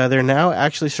 which they're now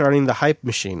actually starting the hype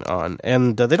machine on.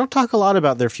 And they don't talk a lot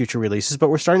about their future releases, but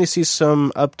we're starting to see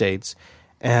some updates.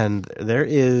 And there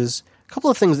is a couple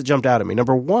of things that jumped out at me.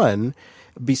 Number one,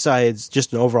 besides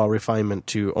just an overall refinement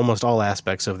to almost all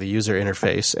aspects of the user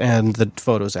interface and the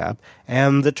Photos app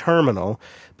and the terminal,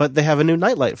 but they have a new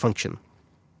nightlight function.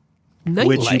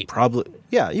 Nightlight? Which you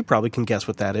probably can guess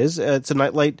what that is. It's a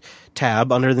nightlight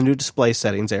tab under the new display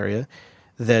settings area.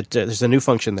 That there's a new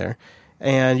function there.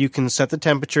 And you can set the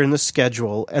temperature and the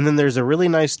schedule, and then there's a really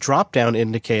nice drop-down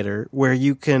indicator where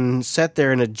you can set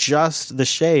there and adjust the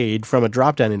shade from a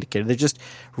drop-down indicator. They just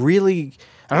really...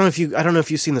 I don't know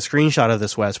if you've seen the screenshot of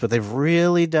this, Wes, but they've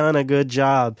really done a good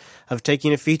job of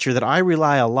taking a feature that I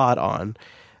rely a lot on.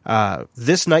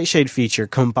 This nightshade feature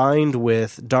combined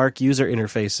with dark user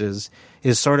interfaces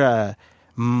is sort of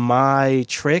my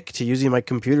trick to using my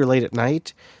computer late at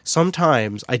night.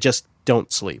 Sometimes I just don't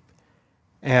sleep.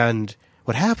 And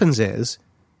what happens is,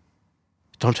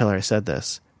 don't tell her I said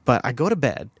this, but I go to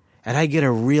bed and I get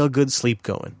a real good sleep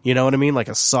going. You know what I mean? Like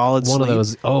a solid sleep. One of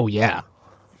those, oh yeah.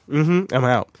 Mm-hmm. I'm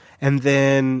out. And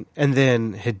then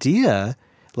Hadia,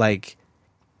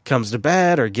 comes to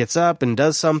bed or gets up and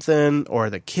does something, or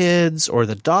the kids or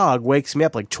the dog wakes me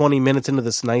up 20 minutes into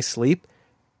this nice sleep,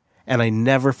 and I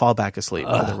never fall back asleep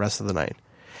for the rest of the night.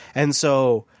 And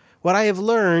so what I have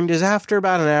learned is after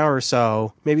about an hour or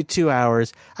so, maybe 2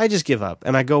 hours, I just give up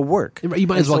and I go work. You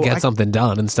might as well get something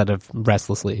done instead of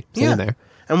restlessly sitting there.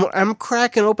 And I'm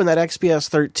cracking open that XPS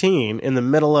 13 in the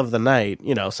middle of the night.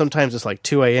 Sometimes it's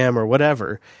 2 a.m. or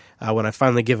whatever when I've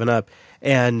finally given up.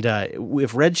 And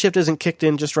if Redshift isn't kicked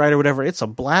in just right or whatever, it's a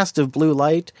blast of blue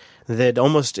light that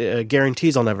almost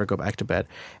guarantees I'll never go back to bed.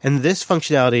 And this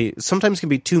functionality sometimes can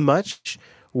be too much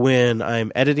when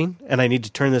I'm editing and I need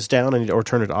to turn this down or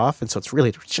turn it off. And so it's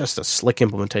really just a slick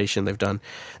implementation they've done.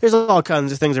 There's all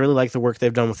kinds of things. I really like the work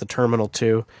they've done with the terminal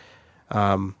too.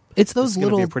 It's those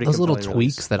little compelling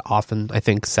tweaks that often, I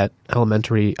think, set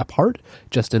Elementary apart,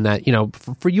 just in that,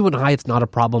 for you and I, it's not a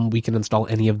problem. We can install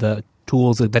any of the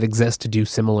tools that exist to do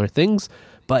similar things,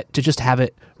 but to just have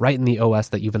it right in the OS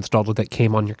that you've installed that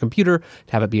came on your computer,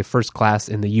 to have it be a first class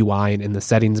in the UI and in the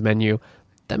settings menu,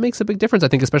 that makes a big difference, I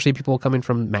think, especially people coming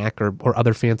from Mac or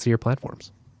other fancier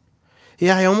platforms.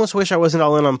 Yeah, I almost wish I wasn't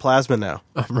all in on Plasma now.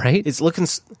 Right? It's looking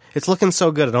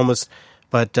so good. It almost...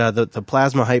 But the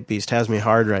Plasma hype beast has me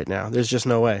hard right now. There's just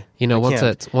no way.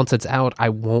 Once it's out, I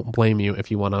won't blame you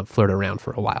if you want to flirt around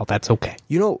for a while. That's okay.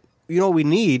 You know what we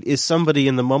need is somebody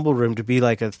in the Mumble Room to be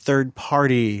like a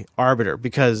third-party arbiter,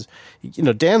 because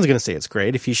Dan's going to say it's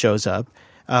great if he shows up.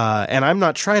 And I'm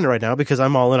not trying it right now because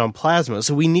I'm all in on Plasma.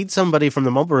 So we need somebody from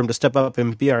the Mumble Room to step up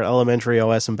and be our Elementary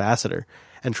OS ambassador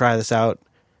and try this out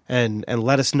and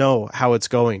let us know how it's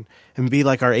going and be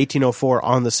like our 1804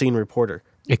 on-the-scene reporter.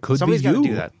 It could Somebody's be you. Got to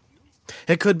do that.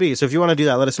 It could be. So if you want to do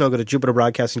that, let us know. Go to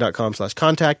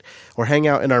jupiterbroadcasting.com/contact or hang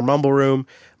out in our Mumble Room,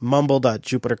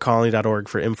 mumble.jupitercolony.org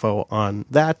for info on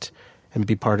that and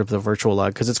be part of the virtual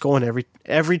log, because it's going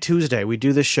every Tuesday. We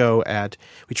do this show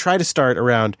we try to start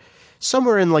around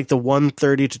somewhere in like the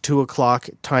 1:30 to 2 o'clock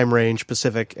time range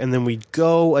Pacific, and then we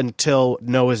go until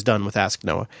Noah's done with Ask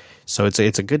Noah. So it's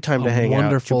a good time to hang out.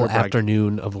 Wonderful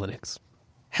afternoon of Linux.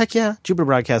 Heck yeah,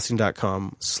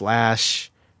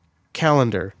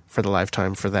 jupiterbroadcasting.com/calendar for the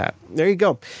lifetime for that. There you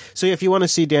go. So if you want to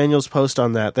see Daniel's post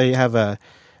on that, they have a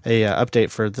update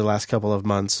for the last couple of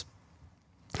months.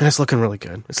 And it's looking really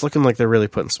good. It's looking like they're really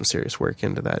putting some serious work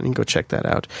into that. And you can go check that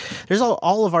out. There's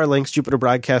all of our links,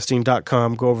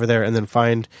 jupiterbroadcasting.com. Go over there and then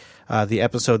find the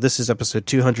episode. This is episode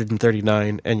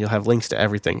 239, and you'll have links to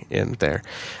everything in there.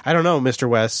 I don't know, Mr.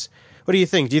 Wes. What do you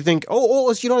think? Do you think...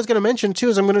 Oh, you know what I was going to mention, too,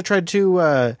 is I'm going to try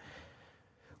to...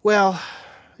 well,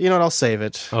 you know what? I'll save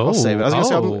it. I'll save it. I was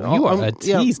going to say... you are a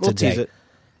tease today.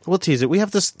 We'll tease it. We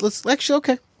have this... Let's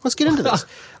okay. Let's get into this.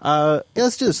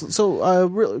 Let's do this.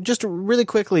 So, just really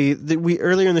quickly, we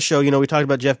earlier in the show, we talked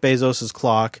about Jeff Bezos'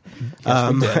 clock,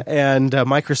 and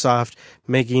Microsoft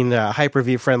making a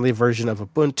Hyper-V friendly version of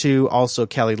Ubuntu. Also,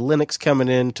 Kali Linux coming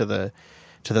in to the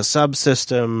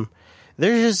subsystem.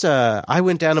 There's I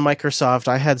went down to Microsoft.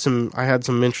 I had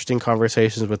some interesting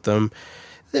conversations with them.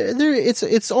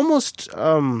 It's almost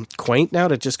quaint now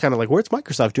to just kind of like, where's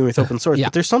Microsoft doing with open source? Yeah.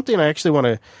 But there's something I kind of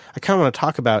want to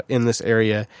talk about in this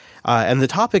area. And the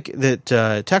topic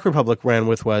that Tech Republic ran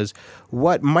with was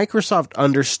what Microsoft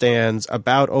understands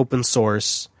about open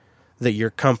source that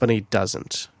your company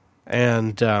doesn't.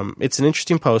 And it's an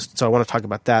interesting post, so I want to talk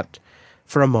about that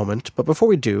for a moment. But before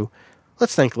we do,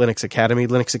 let's thank Linux Academy,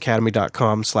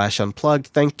 linuxacademy.com/unplugged.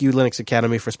 Thank you, Linux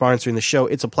Academy, for sponsoring the show.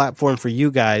 It's a platform for you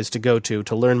guys to go to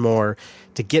learn more,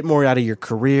 to get more out of your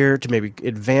career, to maybe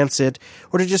advance it,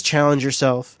 or to just challenge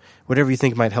yourself, whatever you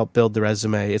think might help build the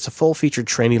resume. It's a full-featured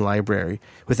training library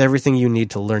with everything you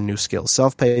need to learn new skills.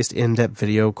 Self-paced, in-depth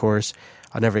video course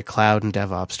on every cloud and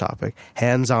DevOps topic.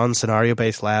 Hands-on,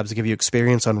 scenario-based labs that give you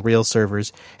experience on real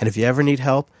servers. And if you ever need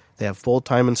help, they have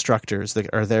full-time instructors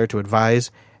that are there to advise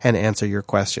and answer your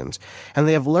questions. And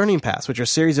they have Learning Paths, which are a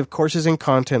series of courses and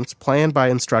contents planned by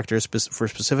instructors for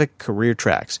specific career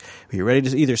tracks. Are you ready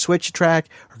to either switch track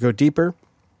or go deeper?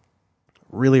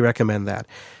 Really recommend that.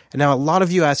 And now a lot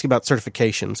of you ask about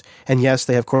certifications. And yes,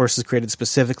 they have courses created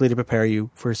specifically to prepare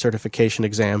you for certification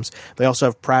exams. They also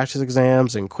have practice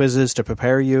exams and quizzes to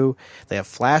prepare you. They have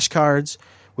flashcards,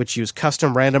 which use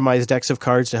custom randomized decks of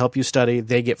cards to help you study.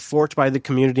 They get forked by the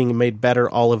community and made better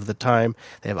all of the time.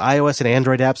 They have iOS and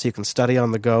Android apps so you can study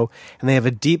on the go. And they have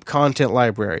a deep content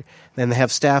library. Then they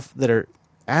have staff that are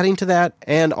adding to that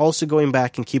and also going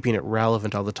back and keeping it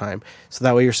relevant all the time. So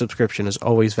that way your subscription is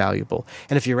always valuable.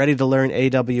 And if you're ready to learn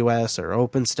AWS or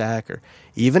OpenStack or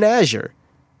even Azure,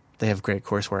 they have great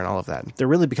courseware and all of that. They're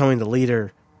really becoming the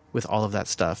leader with all of that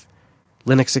stuff.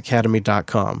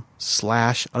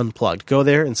 linuxacademy.com/unplugged. Go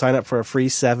there and sign up for a free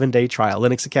 7-day trial.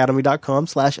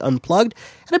 linuxacademy.com/unplugged.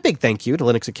 And a big thank you to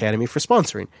Linux Academy for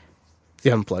sponsoring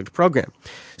the Unplugged program.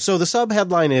 So the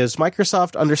sub-headline is,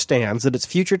 Microsoft understands that its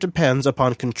future depends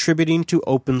upon contributing to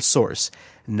open source,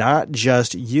 not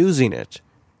just using it.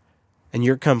 And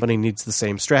your company needs the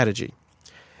same strategy.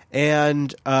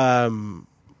 And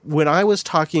when I was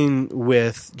talking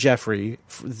with Jeffrey,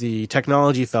 the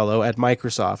technology fellow at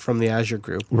Microsoft from the Azure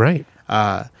group, right?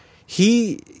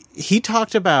 He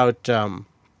talked about. Well,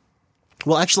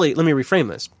 actually, let me reframe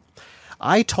this.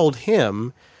 I told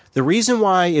him The reason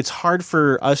why it's hard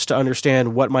for us to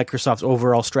understand what Microsoft's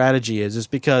overall strategy is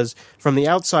because from the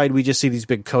outside, we just see these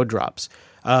big code drops.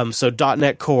 So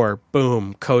 .NET Core,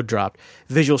 boom, code drop.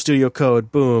 Visual Studio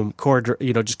Code, boom,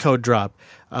 just code drop.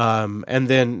 And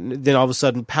then all of a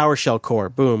sudden PowerShell Core,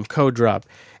 boom, code drop.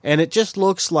 And it just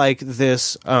looks like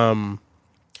this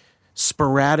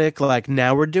sporadic, like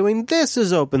now we're doing this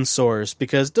as open source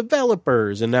because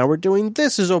developers, and now we're doing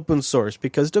this as open source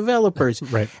because developers.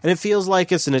 Right. And it feels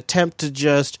like it's an attempt to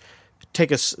just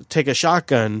take a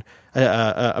shotgun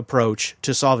approach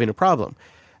to solving a problem.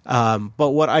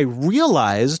 But what I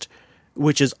realized,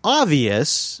 which is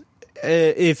obvious,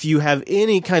 if you have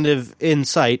any kind of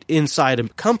insight inside a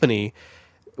company,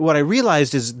 what I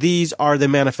realized is these are the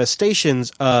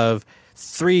manifestations of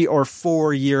 3 or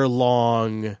 4 year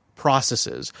long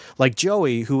processes. Like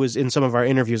Joey, who was in some of our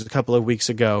interviews a couple of weeks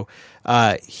ago,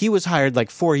 he was hired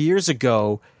like 4 years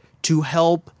ago to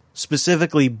help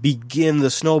specifically begin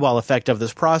the snowball effect of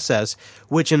this process,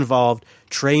 which involved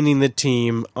training the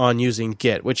team on using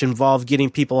Git, which involved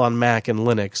getting people on Mac and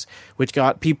Linux, which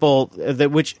got people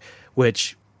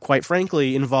which quite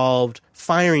frankly involved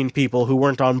firing people who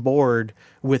weren't on board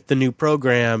with the new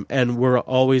program and were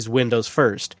always Windows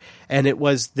first. And it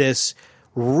was this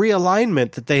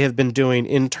realignment that they have been doing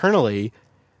internally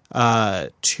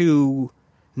to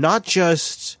not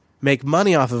just make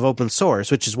money off of open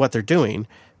source, which is what they're doing,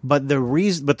 but the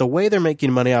way they're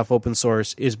making money off open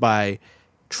source is by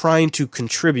trying to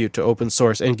contribute to open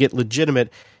source and get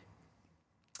legitimate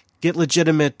I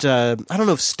don't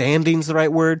know if standing's the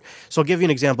right word. So I'll give you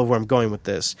an example of where I'm going with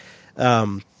this.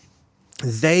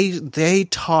 They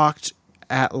talked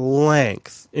at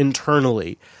length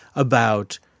internally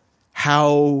about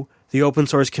how the open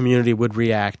source community would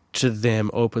react to them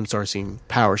open sourcing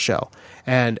PowerShell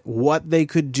and what they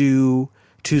could do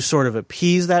to sort of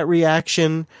appease that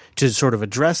reaction, to sort of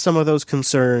address some of those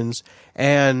concerns.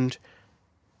 And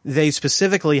they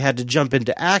specifically had to jump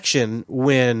into action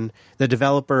when the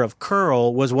developer of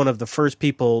curl was one of the first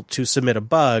people to submit a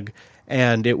bug.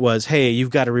 And it was, hey, you've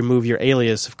got to remove your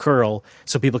alias of curl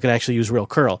so people can actually use real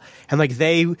curl. And like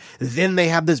they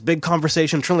have this big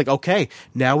conversation, like, okay,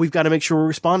 now we've got to make sure we're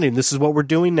responding. This is what we're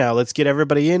doing now. Let's get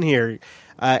everybody in here.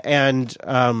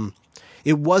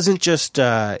 It wasn't just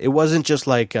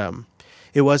like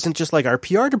our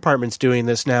PR department's doing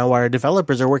this now, while our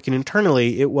developers are working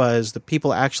internally. It was the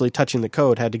people actually touching the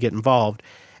code had to get involved.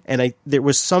 And there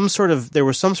was some sort of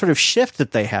shift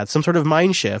that they had, some sort of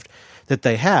mind shift that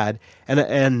they had,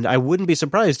 and I wouldn't be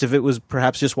surprised if it was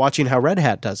perhaps just watching how Red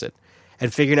Hat does it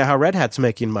and figuring out how Red Hat's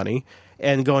making money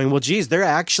and going, well, geez, they're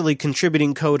actually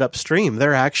contributing code upstream.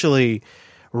 They're actually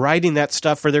writing that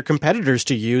stuff for their competitors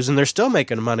to use, and they're still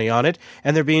making money on it,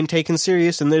 and they're being taken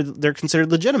serious, and they're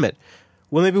considered legitimate.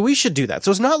 Well, maybe we should do that.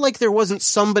 So it's not like there wasn't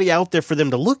somebody out there for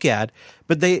them to look at,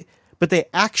 but they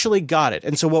actually got it.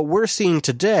 And so what we're seeing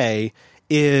today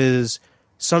is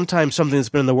sometimes something that's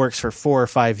been in the works for 4 or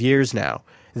 5 years now,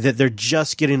 that they're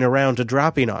just getting around to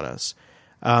dropping on us.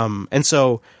 And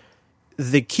so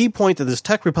the key point that this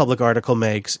Tech Republic article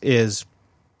makes is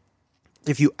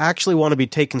if you actually want to be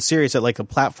taken serious at like a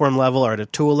platform level or at a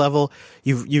tool level,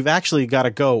 you've actually got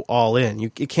to go all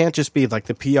in. It can't just be like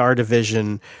the PR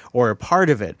division or a part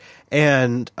of it.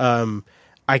 And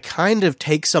I kind of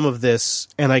take some of this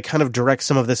and I kind of direct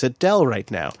some of this at Dell right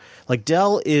now. Like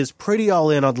Dell is pretty all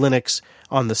in on Linux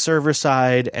on the server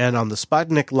side and on the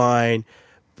Sputnik line,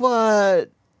 but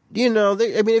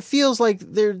it feels like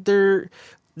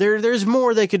there's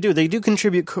more they could do. They do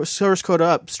contribute source code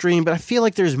upstream, but I feel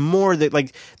like there's more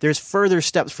there's further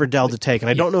steps for Dell to take, and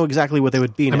I don't know exactly what they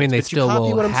would be next.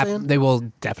 I mean, they will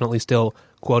definitely still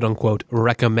quote unquote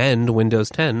recommend Windows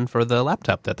 10 for the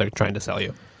laptop that they're trying to sell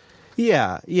you.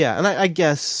 Yeah, and I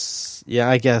guess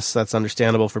that's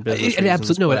understandable for business reasons.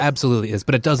 It absolutely is,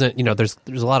 but it doesn't. There's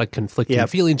a lot of conflicting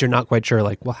feelings. You're not quite sure,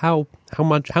 like, well, how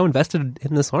invested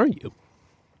in this are you?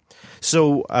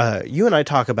 So you and I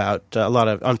talk about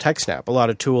on TechSnap, a lot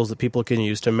of tools that people can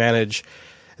use to manage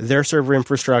their server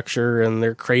infrastructure and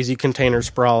their crazy container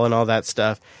sprawl and all that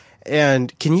stuff.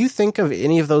 And can you think of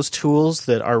any of those tools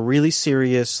that are really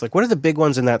serious? Like, what are the big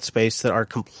ones in that space that are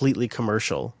completely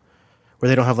commercial, where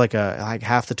they don't have like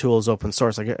half the tools open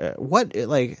source?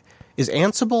 Like, is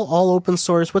Ansible all open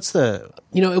source? What's the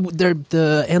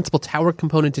the Ansible Tower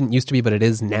component didn't used to be, but it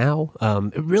is now.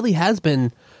 It really has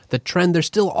been the trend. There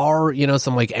still are,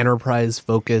 some like enterprise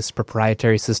focused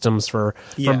proprietary systems for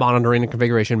monitoring and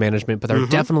configuration management, but they're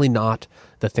definitely not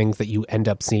the things that you end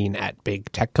up seeing at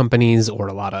big tech companies or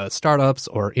a lot of startups,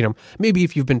 or, maybe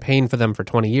if you've been paying for them for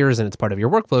 20 years and it's part of your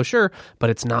workflow, sure, but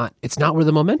it's not where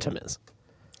the momentum is.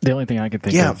 The only thing I could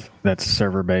think of that's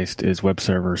server-based is web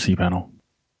server cPanel.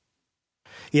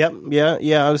 Yep,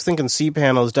 yeah. I was thinking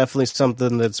cPanel is definitely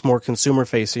something that's more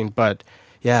consumer-facing, but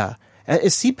yeah.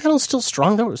 Is cPanel still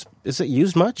strong, though? Is it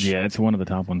used much? Yeah, it's one of the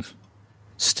top ones.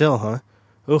 Still, huh?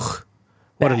 Ugh,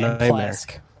 what a nightmare.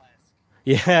 Plesk.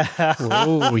 Yeah.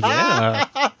 Oh, yeah.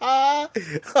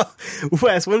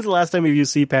 Wes, when's the last time you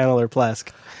used cPanel or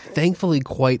Plesk? Thankfully,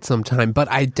 quite some time.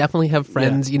 But I definitely have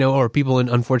friends, or people in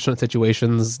unfortunate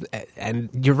situations. And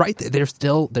you're right;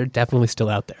 they're definitely still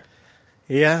out there.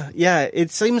 Yeah.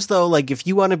 It seems though like if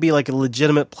you want to be like a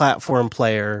legitimate platform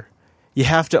player, you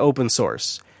have to open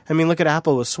source. I mean, look at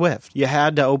Apple with Swift. You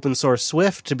had to open source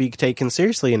Swift to be taken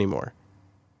seriously anymore.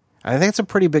 I think that's a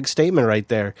pretty big statement right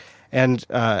there. And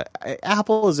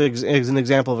Apple is an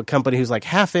example of a company who's like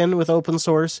half in with open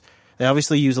source. They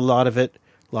obviously use a lot of it,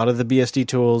 a lot of the BSD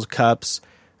tools, cups.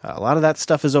 A lot of that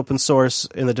stuff is open source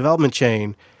in the development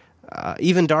chain.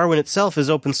 Even Darwin itself is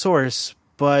open source,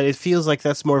 but it feels like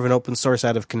that's more of an open source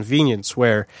out of convenience,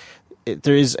 where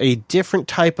there is a different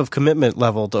type of commitment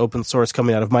level to open source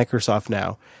coming out of Microsoft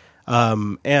now.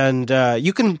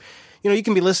 You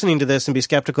can be listening to this and be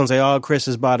skeptical and say, "Oh, Chris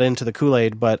has bought into the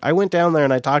Kool-Aid." But I went down there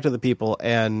and I talked to the people,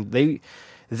 and they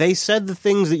said the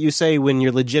things that you say when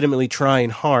you're legitimately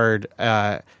trying hard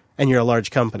and you're a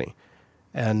large company.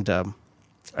 And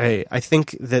I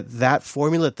think that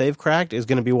formula that they've cracked is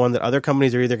going to be one that other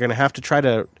companies are either going to have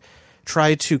to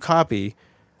try to copy,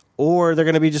 or they're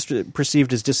going to be just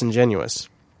perceived as disingenuous.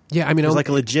 Yeah, I mean, it's like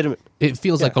a legitimate. It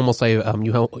feels like almost like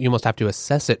you almost have to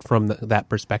assess it from that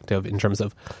perspective in terms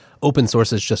of open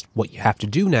source is just what you have to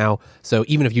do now. So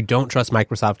even if you don't trust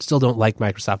Microsoft, still don't like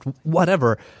Microsoft,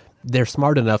 whatever, they're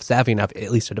smart enough, savvy enough,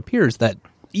 at least it appears, that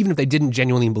even if they didn't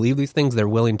genuinely believe these things, they're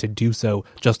willing to do so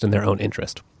just in their own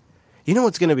interest. You know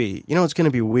what's going to be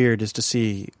weird is to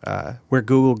see where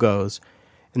Google goes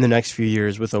in the next few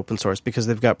years with open source, because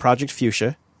they've got Project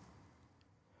Fuchsia.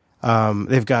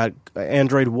 They've got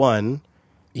Android One,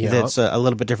 that's a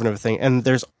little bit different of a thing. And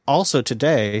there's also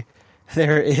today,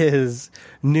 there is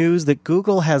news that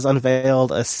Google has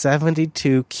unveiled a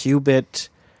 72-qubit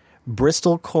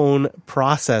Bristol Cone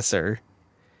processor,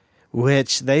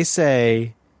 which they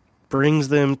say brings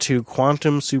them to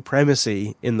quantum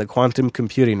supremacy in the quantum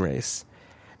computing race.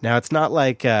 Now, it's not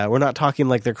like we're not talking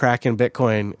like they're cracking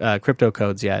Bitcoin crypto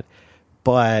codes yet,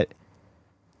 but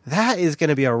that is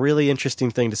going to be a really interesting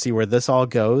thing to see where this all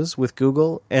goes with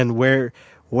Google, and where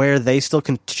they still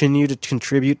continue to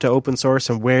contribute to open source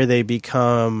and where they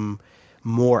become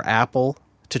more Apple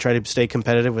to try to stay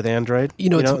competitive with Android.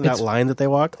 That line that they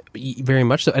walk. Very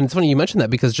much so. And it's funny you mentioned that,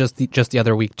 because just the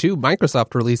other week too,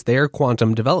 Microsoft released their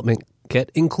quantum development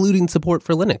kit, including support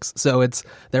for Linux. So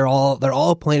they're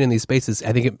all playing in these spaces.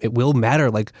 I think it will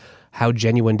matter, like, how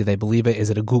genuine do they believe it? Is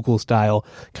it a Google style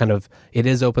kind of, it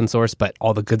is open source, but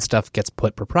all the good stuff gets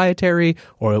put proprietary,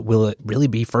 or will it really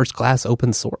be first class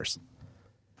open source?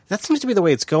 That seems to be the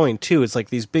way it's going too. It's like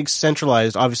these big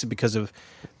centralized, obviously because of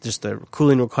just the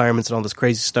cooling requirements and all this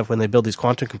crazy stuff when they build these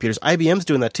quantum computers. IBM's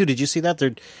doing that too. Did you see that?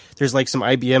 There's like some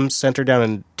IBM center down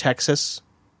in Texas.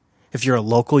 If you're a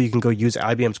local, you can go use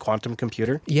IBM's quantum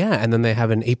computer. Yeah, and then they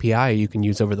have an API you can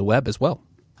use over the web as well.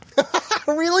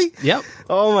 Really? Yep.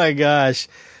 Oh my gosh.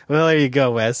 Well, there you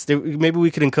go, Wes. Maybe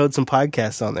we could encode some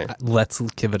podcasts on there. Let's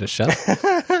give it a shot.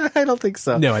 I don't think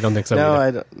so. No, I don't think so. No,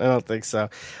 I don't think so.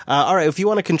 All right. If you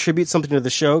want to contribute something to the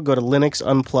show, go to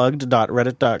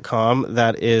linuxunplugged.reddit.com.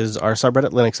 That is our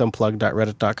subreddit,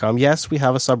 linuxunplugged.reddit.com. Yes, we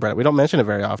have a subreddit. We don't mention it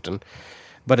very often,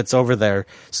 but it's over there.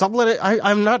 Subreddit.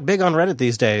 I'm not big on Reddit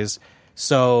these days,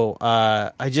 so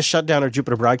I just shut down our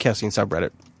Jupiter Broadcasting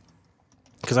subreddit.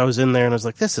 Because I was in there and I was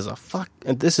like, I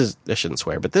shouldn't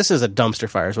swear, but this is a dumpster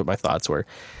fire is what my thoughts were.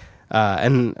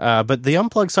 But the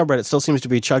Unplugged subreddit still seems to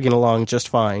be chugging along just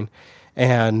fine.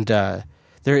 And there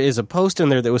is a post in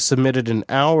there that was submitted an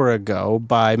hour ago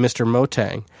by Mr.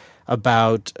 Motang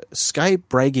about Skype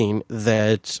bragging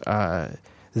that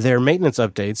their maintenance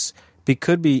updates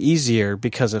could be easier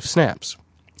because of snaps.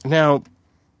 Now,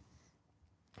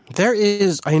 there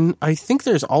is, I think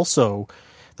there's also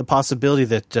the possibility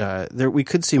that we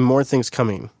could see more things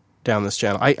coming down this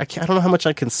channel. I don't know how much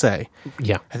I can say.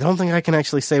 Yeah, I don't think I can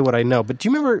actually say what I know. But do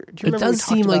you remember? It does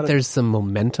seem like there's some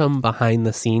momentum behind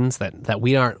the scenes that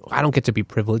we aren't. I don't get to be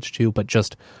privileged to, but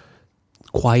just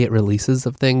quiet releases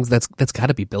of things. That's got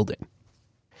to be building.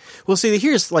 Well, see,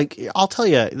 here's I'll tell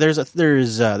you, there's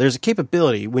a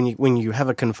capability when you have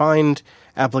a confined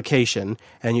application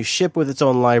and you ship with its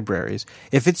own libraries.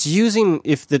 If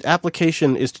the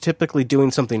application is typically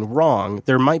doing something wrong,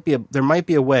 there might be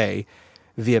a way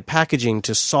via packaging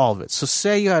to solve it. So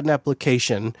say you had an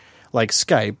application like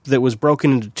Skype, that was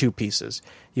broken into two pieces.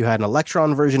 You had an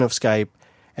Electron version of Skype,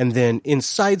 and then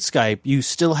inside Skype, you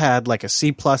still had like a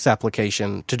C+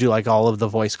 application to do like all of the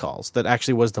voice calls that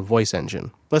actually was the voice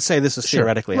engine. Let's say this is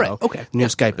theoretically how new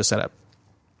Skype is set up.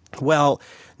 Well,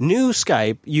 new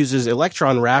Skype uses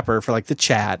Electron Wrapper for like the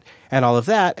chat and all of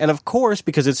that. And of course,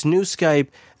 because it's new Skype,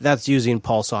 that's using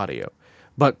Pulse Audio.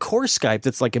 But core Skype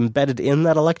that's like embedded in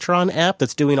that Electron app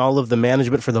that's doing all of the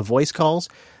management for the voice calls,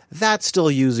 that's still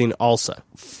using ALSA.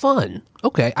 Fun.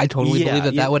 Okay, I totally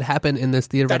believe that would happen in this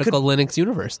theoretical Linux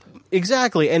universe.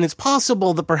 Exactly, and it's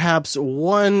possible that perhaps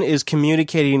one is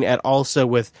communicating at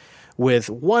ALSA with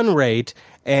one rate,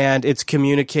 and it's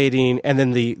communicating, and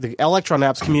then the Electron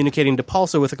app's communicating to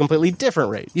Pulsar with a completely different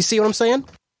rate. You see what I'm saying?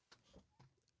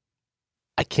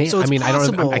 I can't. So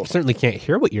I certainly can't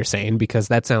hear what you're saying because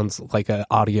that sounds like an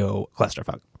audio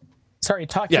clusterfuck. Sorry,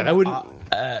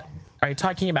 are you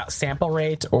talking about sample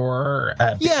rate or?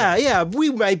 Yeah, we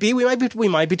might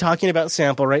be talking about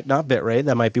sample rate, not bit rate.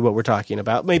 That might be what we're talking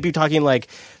about. Maybe talking like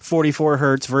 44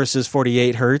 hertz versus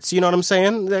 48 hertz. You know what I'm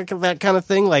saying? That kind of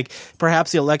thing. Like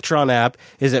perhaps the Electron app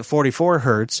is at 44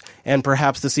 hertz, and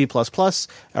perhaps the C++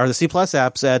 or the C+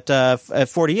 app's at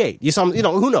 48.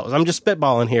 Who knows? I'm just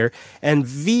spitballing here. And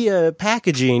via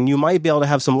packaging, you might be able to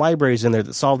have some libraries in there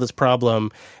that solve this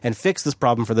problem and fix this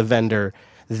problem for the vendor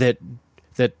that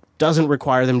doesn't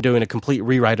require them doing a complete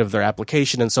rewrite of their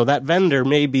application. And so that vendor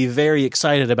may be very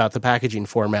excited about the packaging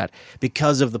format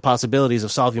because of the possibilities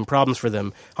of solving problems for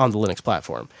them on the Linux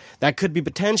platform. That could be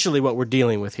potentially what we're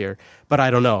dealing with here, but I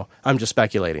don't know. I'm just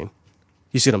speculating.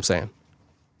 You see what I'm saying?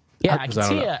 Yeah,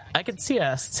 I could see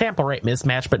a sample rate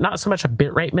mismatch, but not so much a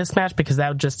bit rate mismatch because that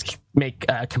would just make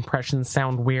compression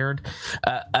sound weird.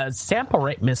 A sample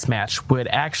rate mismatch would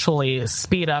actually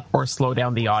speed up or slow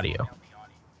down the audio.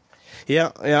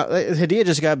 Yeah. Hadia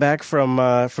just got back from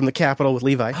the Capitol with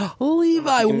Levi.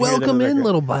 Levi, welcome in,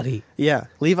 little buddy. Yeah,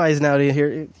 Levi's now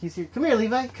here. He's here. Come here,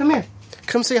 Levi. Come here.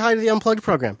 Come say hi to the Unplugged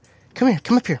program. Come here.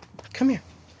 Come up here. Come here.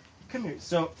 Come here.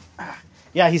 So,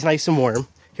 yeah, he's nice and warm.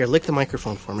 Here, lick the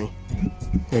microphone for me.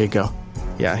 There you go.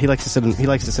 Yeah, he likes to sit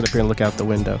up here and look out the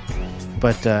window.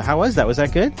 But how was that? Was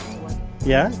that good?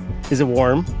 Yeah. Is it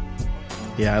warm?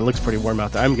 Yeah, it looks pretty warm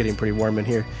out there. I'm getting pretty warm in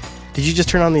here. Did you just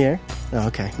turn on the air? Oh,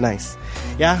 okay, nice.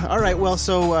 Yeah, all right. Well,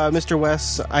 so Mr.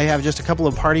 Wes, I have just a couple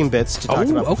of parting bits to talk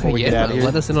about before we get out of here.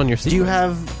 Let us in on your secrets.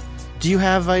 Do you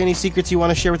have any secrets you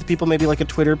want to share with the people? Maybe like a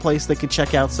Twitter place they could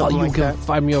check out something like that. You can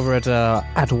find me over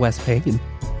at Wes Payne.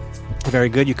 Very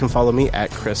good. You can follow me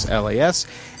at ChrisLAS.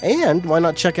 And why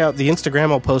not check out the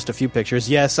Instagram? I'll post a few pictures.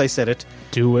 Yes, I said it.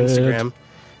 Do it. Instagram.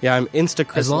 Yeah, I'm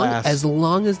InstaChrisLAS. As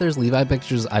long as there's Levi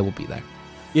pictures, I will be there.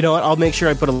 You know what? I'll make sure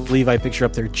I put a Levi picture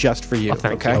up there just for you.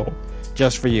 Thank you.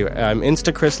 Just for you. I'm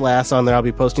InstaChrisLAS on there. I'll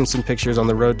be posting some pictures on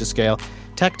the road to scale.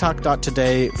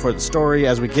 TechTalk.today for the story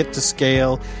as we get to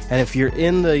scale. And if you're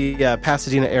in the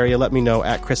Pasadena area, let me know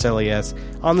at ChrisLAS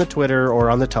on the Twitter or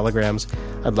on the Telegrams.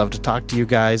 I'd love to talk to you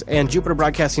guys. And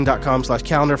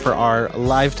JupiterBroadcasting.com/calendar for our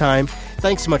live time.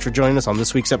 Thanks so much for joining us on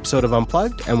this week's episode of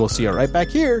Unplugged, and we'll see you right back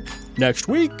here next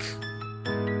week.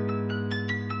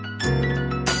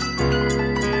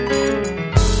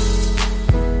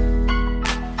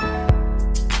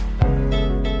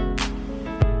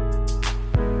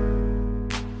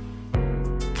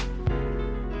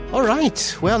 All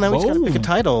right. Well, now we've got to pick a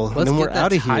title, and then we're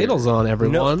out of here. Titles on,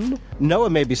 everyone. Noah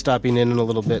may be stopping in a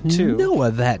little bit, too.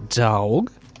 Noah, that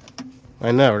dog.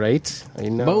 I know, right? I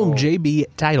know. Boom,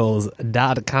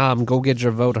 jbtitles.com. Go get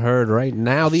your vote heard right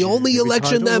now. The only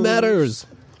election that matters.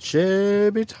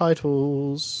 JB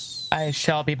Titles. I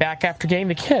shall be back after getting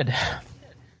the kid.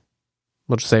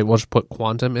 We'll just put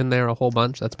quantum in there a whole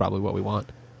bunch. That's probably what we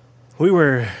want. We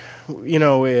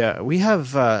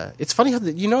have, it's funny how,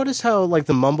 you notice how, like,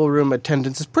 the Mumble Room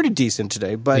attendance is pretty decent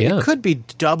today, but it could be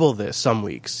double this some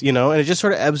weeks, and it just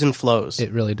sort of ebbs and flows.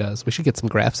 It really does. We should get some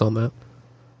graphs on that.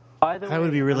 By the way, that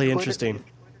would be really interesting.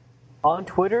 On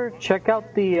Twitter, check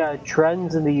out the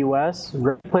trends in the U.S.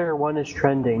 Ready Player One is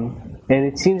trending, and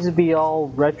it seems to be all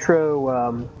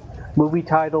retro movie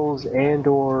titles and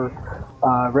or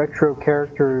retro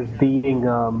characters being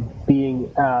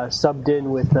subbed in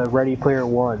with Ready Player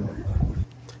One.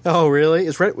 Oh, really?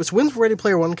 When's Ready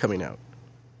Player One coming out?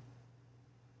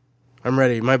 I'm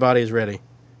ready. My body is ready.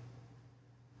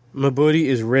 My body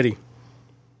is ready.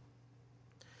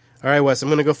 All right, Wes, I'm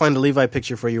going to go find a Levi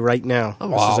picture for you right now. Oh,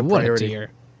 this is a priority. What a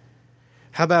dear.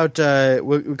 How about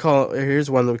here's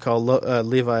one that we call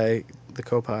Levi the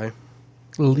Kopai.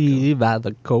 Levi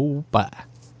the Kopai.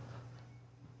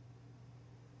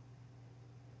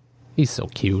 He's so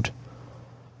cute.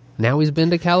 Now he's been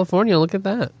to California. Look at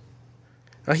that.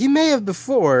 He may have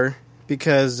before.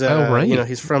 because right.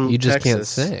 He's from You just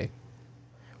Texas. can't say.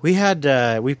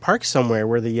 We parked somewhere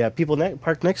where the people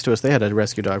parked next to us. They had a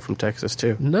rescue dog from Texas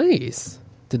too. Nice.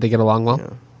 Did they get along well?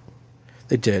 Yeah.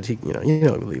 They did. He,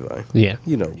 Levi. Yeah.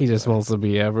 He just wants to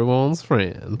be everyone's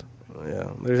friend.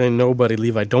 Yeah. There's ain't nobody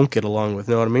Levi don't get along with.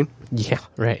 Know what I mean? Yeah,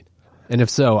 right. And if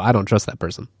so, I don't trust that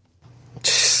person.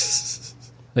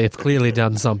 They've clearly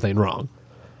done something wrong.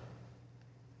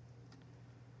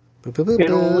 It'll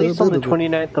release on the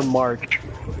 29th of March.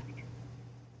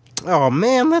 Oh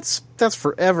man, that's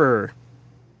forever.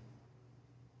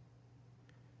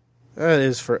 That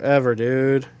is forever,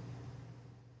 dude.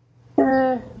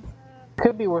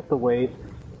 Could be worth the wait.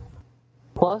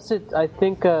 Plus, I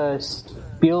think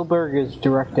Spielberg is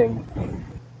directing.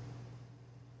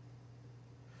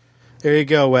 There you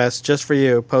go, Wes. Just for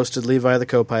you. Posted Levi the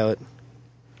co-pilot.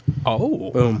 Oh.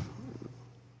 Boom.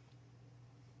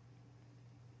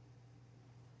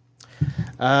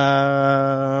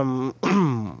 All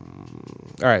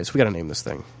right, so we got to name this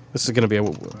thing. This is gonna be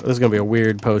a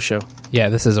weird post show. Yeah,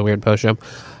 this is a weird post show,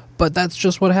 but that's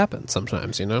just what happens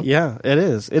sometimes, Yeah, it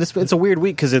is. It's a weird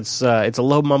week because it's a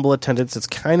low mumble attendance. It's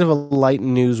kind of a light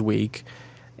news week,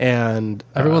 and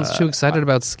everyone's too excited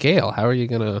about Scale. How are you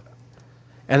gonna?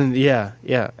 And yeah,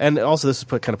 and also this is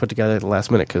put together at the last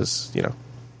minute because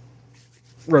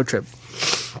road trip.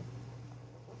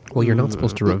 Well, you're not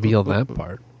supposed to reveal that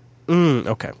part.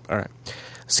 Okay, all right.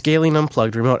 Scaling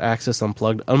Unplugged, Remote Access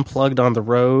Unplugged, Unplugged on the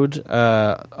Road,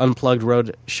 Unplugged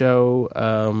Road Show.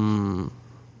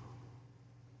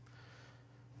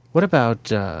 What about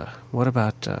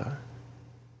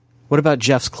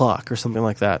Jeff's Clock or something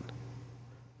like that?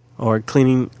 Or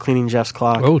cleaning Jeff's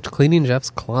clock? Oh, cleaning Jeff's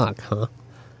clock, huh?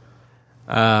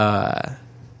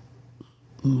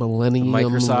 Millennium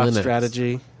Microsoft Linux.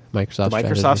 strategy.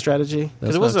 Microsoft strategy.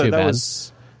 That's not too bad.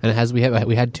 And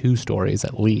we had 2 stories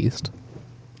at least.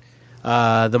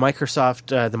 The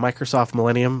Microsoft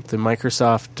Millennium, the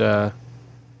Microsoft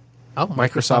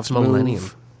Microsoft's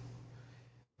Millennium.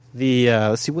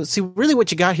 move. See really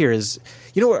what you got here is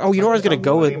where I was going to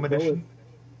go with.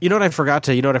 What I forgot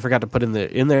to put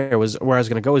in there was where I was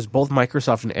going to go is both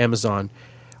Microsoft and Amazon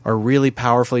are really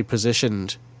powerfully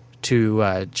positioned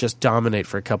to just dominate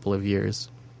for a couple of years,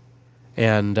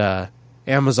 and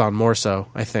Amazon more so,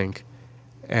 I think.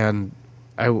 And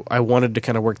I wanted to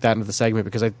kind of work that into the segment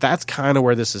because that's kind of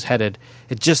where this is headed.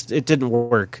 It didn't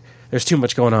work. There's too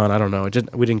much going on. I don't know.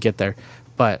 We didn't get there,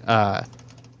 but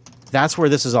that's where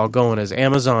this is all going. As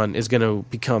Amazon is going to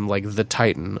become like the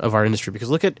titan of our industry because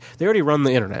they already run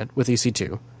the internet with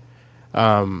EC2.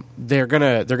 They're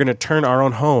gonna turn our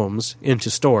own homes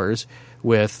into stores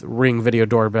with Ring Video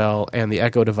Doorbell and the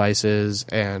Echo devices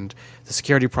and the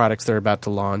security products they're about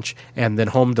to launch, and then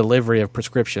home delivery of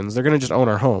prescriptions. They're going to just own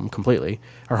our home completely.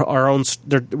 Our own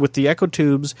with the Echo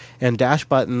tubes and dash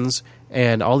buttons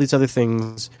and all these other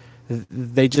things.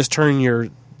 They just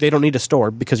they don't need a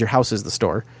store because your house is the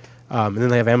store. And then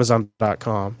they have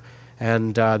Amazon.com,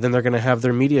 and then they're going to have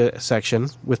their media section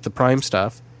with the Prime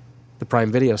stuff, the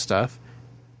Prime Video stuff,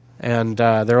 and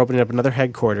they're opening up another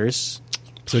headquarters.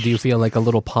 So do you feel like a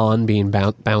little pawn being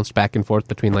bounced back and forth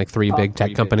between like 3 big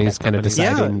tech companies kind of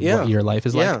deciding what your life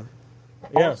is like?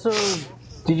 Yeah. Also,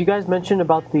 did you guys mention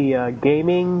about the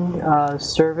gaming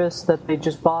service that they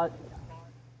just bought?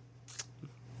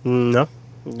 No.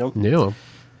 No.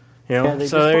 Yeah, they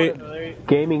just bought a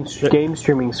game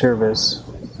streaming service.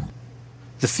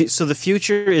 So the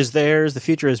future is theirs. The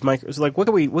future is Microsoft. So like, where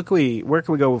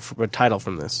can we go from a title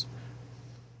from this?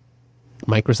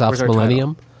 Microsoft's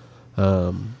Millennium.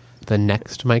 The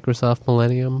next Microsoft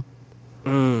Millennium.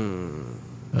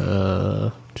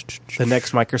 The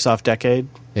next Microsoft decade.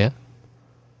 Yeah.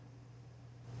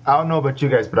 I don't know about you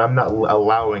guys, but I'm not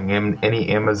allowing any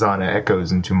Amazon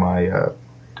Echoes into my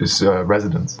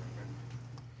residence.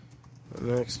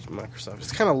 Next Microsoft.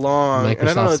 It's kind of long. And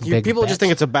I don't Microsoft's know. People just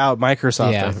think it's about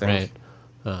Microsoft. Yeah, I think.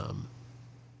 right.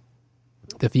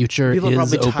 The future People are is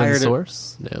probably open tired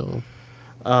source. No.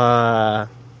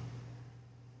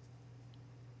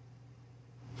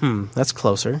 That's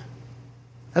closer.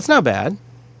 That's not bad.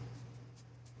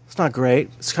 It's not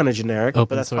great. It's kind of generic, Open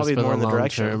but that's source probably for more in the long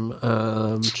direction.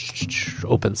 term.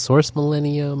 Open source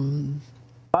Millennium.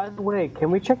 By the way, can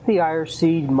we check the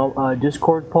IRC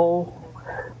Discord poll?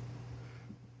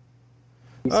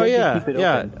 Oh yeah,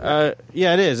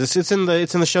 yeah, it is. It's in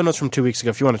the show notes from 2 weeks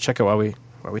ago. If you want to check it while we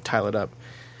tile it up.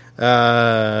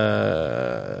 There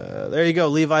you go,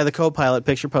 Levi the co-pilot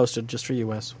picture posted just for you,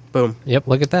 Wes. Boom. Yep,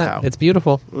 look at that. Wow. It's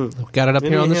beautiful. Got it up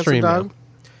here on the stream dog? now.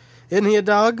 Isn't he a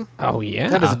dog? Oh yeah,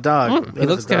 That is a dog. He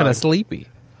looks kind of sleepy.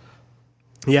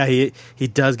 Yeah, he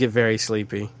does get very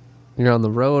sleepy. You're on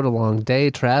the road, a long day,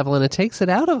 traveling. It takes it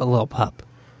out of a little pup.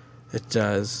 It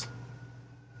does.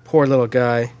 Poor little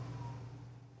guy.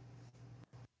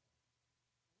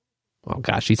 Oh,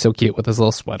 gosh, he's so cute with his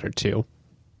little sweater, too.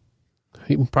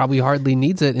 He probably hardly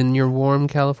needs it in your warm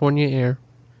California air.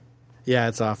 Yeah,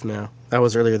 it's off now. That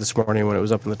was earlier this morning when it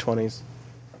was up in the 20s.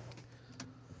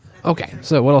 Okay,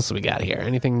 so what else do we got here?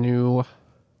 Anything new?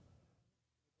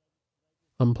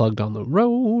 Unplugged on the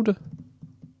road.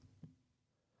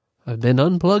 I've been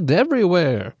unplugged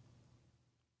everywhere.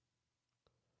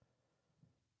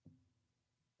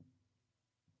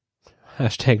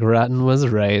 Hashtag Rotten was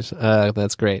right.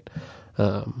 That's great.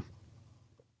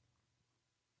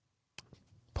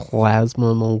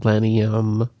 Plasma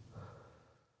Millennium.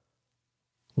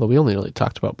 Well, we only really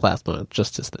talked about Plasma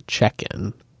just as the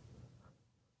check-in.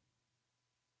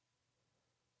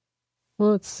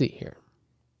 Let's see here.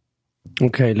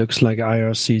 Okay, looks like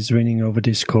IRC is winning over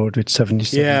Discord with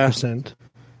 77%.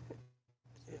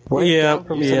 Yeah, Down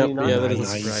from yeah, 79. that doesn't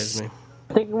Nice. surprise me.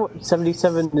 I think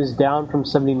 77 is down from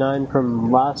 79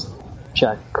 from last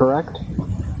check, correct?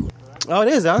 Oh, it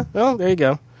is, huh? Well, there you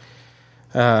go.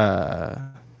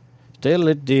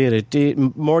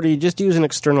 Morty, just use an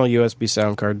external USB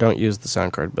sound card. Don't use the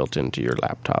sound card built into your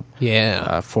laptop.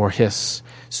 Yeah. For hiss.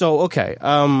 So, okay.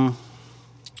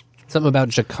 Something about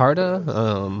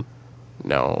Jakarta?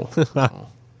 No. No.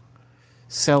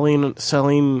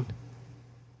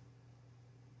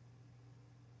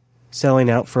 Selling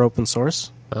out for open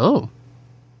source. Oh.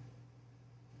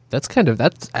 That's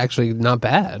actually not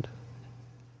bad.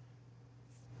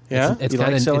 Yeah, It's You like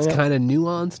kind of selling out? kind of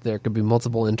nuanced. There could be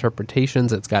multiple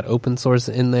interpretations. It's got open source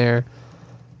in there.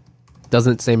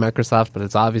 Doesn't say Microsoft, but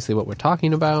it's obviously what we're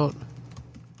talking about.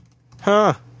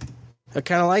 Huh. I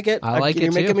kind of like it. I like it,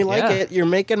 You're making too. me like Yeah. it. You're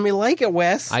making me like it,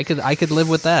 Wes. I could live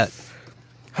with that.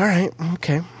 All right.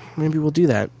 Okay. Maybe we'll do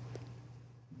that.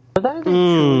 But that is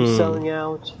truly selling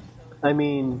out. I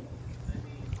mean,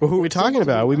 Well, who are we talking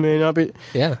about? We may not be.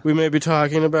 Yeah. We may be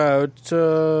talking about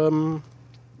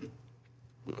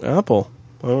Apple.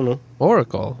 I don't know.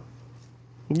 Oracle.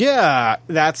 Yeah,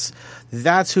 that's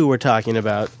who we're talking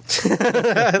about.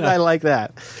 I like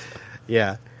that.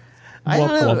 Yeah. I don't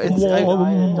know.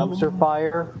 dumpster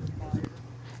fire.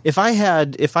 If I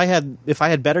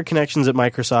had better connections at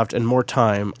Microsoft and more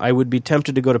time, I would be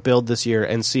tempted to go to Build this year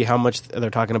and see how much they're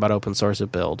talking about open source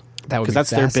at Build. That would be because that's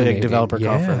their fascinating. big developer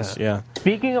Yeah. conference. Yeah.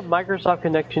 Speaking of Microsoft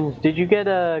connections, did you get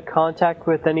a contact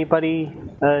with anybody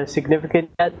significant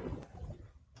yet?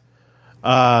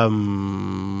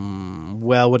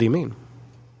 Well, what do you mean?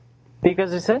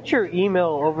 Because I sent your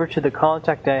email over to the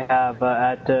contact I have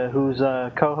who's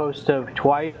a co-host of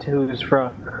Twite, who's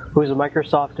a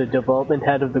Microsoft development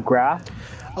head of the Graph.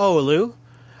 Oh, Lou?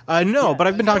 No, but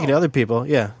I've been talking to other people.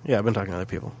 Yeah, I've been talking to other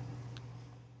people.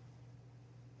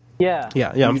 Yeah.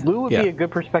 Lou would be a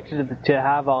good perspective to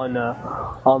have on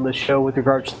the show with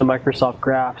regards to the Microsoft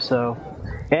Graph. So,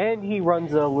 and he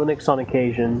runs Linux on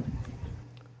occasion.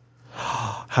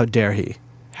 How dare he?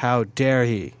 How dare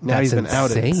he? Now he's been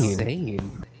outed.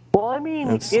 Insane. Well, I mean,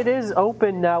 it is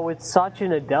open now with Satya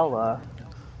Nadella.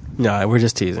 No, we're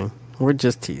just teasing.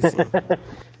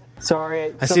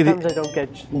 Sorry, I see sometimes I don't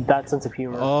get that sense of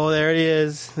humor. Oh, there he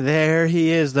is. There he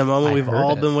is. The moment we've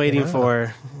all been waiting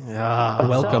for. Ah,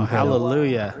 Welcome,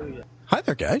 hallelujah. Hi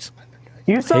there, guys.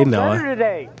 You sound Noah. better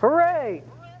today. Hooray!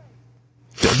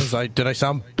 Did I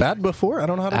sound bad before? I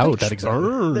don't know how to do Ouch. that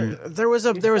exactly. There was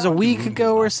a week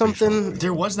ago or something.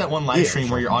 There was that one live stream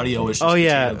where your audio was just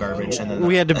potato garbage, and then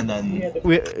we had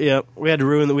to we had to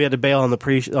ruin. We had to bail on the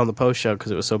post show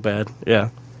because it was so bad. Yeah,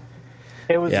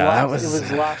 It was Yeah, last. that was- It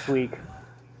was last week.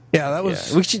 Yeah, that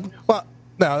was. we should. Well,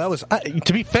 no, that was.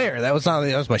 To be fair, that was not.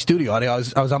 That was my studio audio. I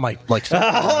was on my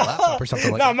laptop or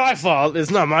something like Not that. my fault. It's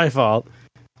not my fault.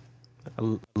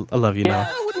 I love you now.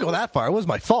 I wouldn't go that far. It was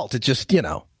my fault. It just you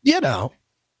know.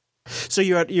 So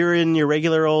you're in your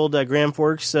regular old Grand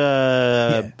Forks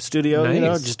studio,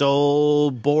 Nice. just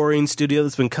old boring studio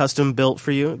that's been custom built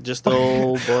for you, just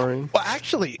old boring. Well,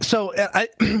 actually, so I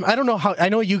don't know how. I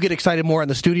know you get excited more on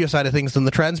the studio side of things than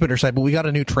the transmitter side, but we got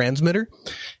a new transmitter,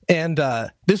 and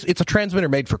it's a transmitter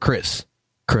made for Chris.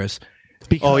 Because,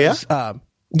 Oh, yeah?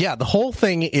 Yeah, the whole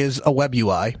thing is a web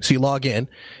UI. So you log in,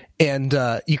 and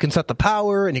you can set the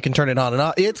power, and you can turn it on and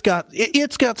off. It's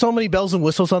got so many bells and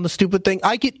whistles on the stupid thing.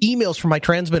 I get emails from my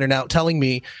transmitter now telling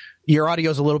me your audio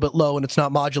is a little bit low, and it's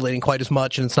not modulating quite as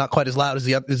much, and it's not quite as loud as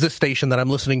this station that I'm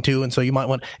listening to, and so you might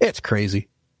want. It's crazy.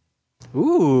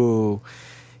 Ooh,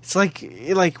 it's like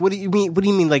what do you mean? What do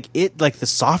you mean? Like the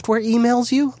software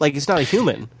emails you? Like it's not a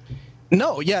human.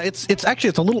 No, yeah, it's actually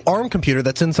a little ARM computer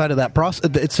that's inside of that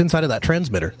It's inside of that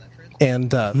transmitter.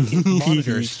 and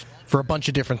monitors for a bunch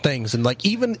of different things. And like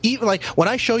even like when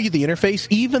I show you the interface,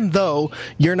 even though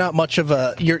you're not much of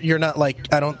a you're not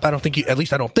like I don't think you, at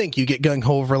least I don't think you get gung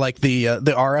ho over like the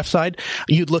RF side,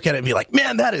 you'd look at it and be like,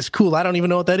 man, that is cool. I don't even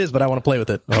know what that is, but I want to play with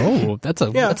it. Oh, that's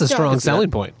a strong selling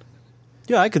point.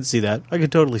 Yeah, I could see that. I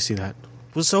could totally see that.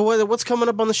 So what's coming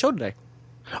up on the show today?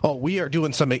 Oh, we are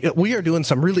doing some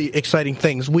really exciting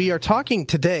things. We are talking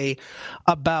today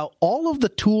about all of the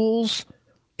tools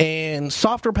and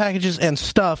software packages and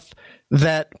stuff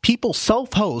that people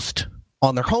self-host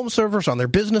on their home servers, on their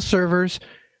business servers,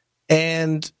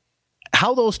 and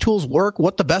how those tools work,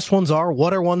 what the best ones are,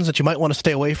 what are ones that you might want to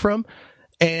stay away from.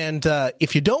 And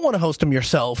if you don't want to host them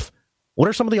yourself, what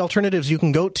are some of the alternatives you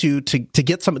can go to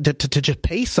get some to just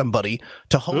pay somebody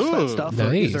to host that stuff? Nice.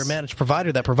 Or is there a managed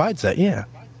provider that provides that? Yeah.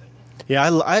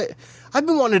 I've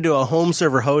been wanting to do a home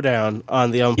server hoedown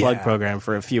on the Unplugged program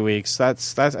for a few weeks.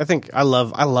 That's I think I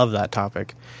love that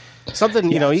topic.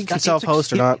 Something you can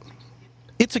self-host or not.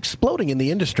 It's exploding in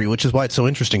the industry, which is why it's so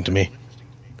interesting to me.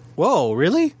 Whoa,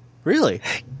 really? Really?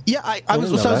 Yeah,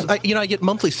 I get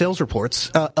monthly sales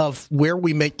reports of where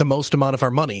we make the most amount of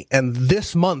our money, and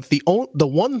this month the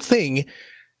one thing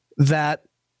that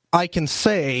I can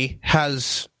say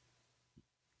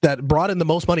that brought in the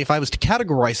most money, if I was to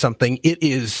categorize something, it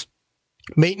is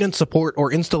maintenance, support,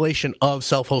 or installation of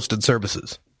self-hosted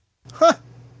services. Huh.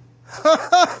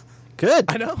 Good.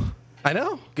 I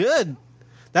know. Good.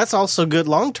 That's also good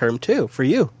long-term, too, for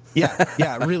you. Yeah,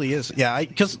 it really is. Yeah,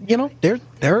 because, there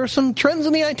are some trends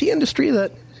in the IT industry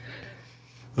that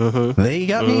they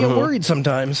got me worried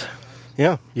sometimes.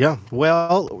 Yeah.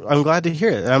 Well, I'm glad to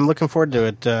hear it. I'm looking forward to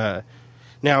it.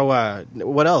 Now,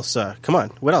 what else? Come on.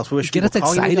 What else? We should get us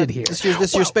excited here. This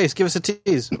is your space. Give us a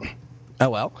tease. Oh,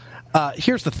 well.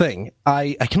 Here's the thing.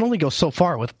 I can only go so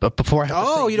far before I have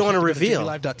to say, you don't want to reveal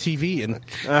live.tv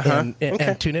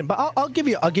and tune in. But I'll give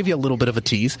you a little bit of a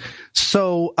tease.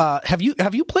 So, have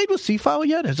you played with C-File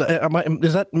yet? Is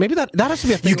that maybe that has to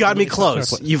be a thing? You got me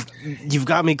close. You've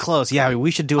got me close. Yeah, we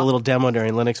should do a little demo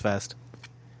during Linux Fest.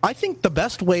 I think the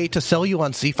best way to sell you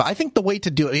on C-File, I think the way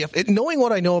to do it, knowing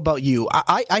what I know about you,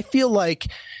 I feel like.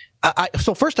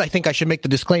 So first, I think I should make the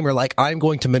disclaimer, like, I'm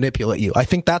going to manipulate you. I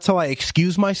think that's how I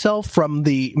excuse myself from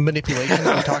the manipulation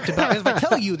that we talked about. Because if I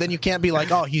tell you, then you can't be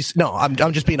like, I'm just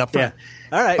being upfront. Yeah.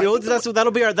 All right. Well,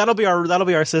 that'll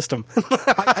be our system.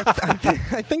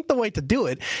 I think the way to do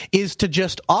it is to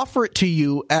just offer it to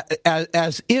you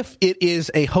as if it is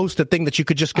a hosted thing that you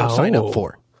could just go sign up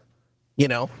for.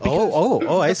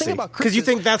 I see. Because you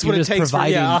think that's what it takes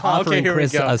offering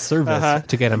Chris a service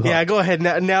to get him hooked. Yeah, go ahead.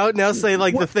 Now say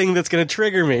the thing that's going to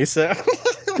trigger me. So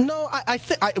no, I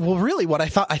really what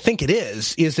I think it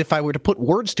is if I were to put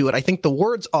words to it, I think the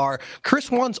words are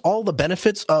Chris wants all the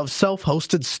benefits of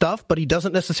self-hosted stuff, but he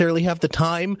doesn't necessarily have the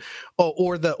time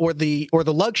or the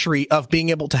luxury of being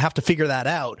able to have to figure that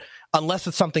out unless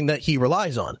it's something that he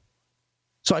relies on.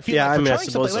 So I feel I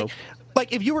suppose so.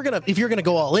 Like if you're gonna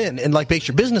go all in and like base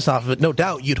your business off of it, no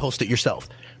doubt you'd host it yourself.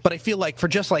 But I feel like for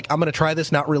just like I'm gonna try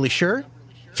this, not really sure.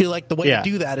 I feel like the way to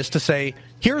do that is to say,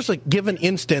 here's a given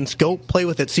instance, go play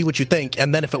with it, see what you think,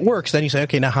 and then if it works, then you say,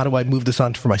 okay, now how do I move this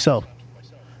on for myself?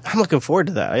 I'm looking forward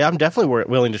to that. I'm definitely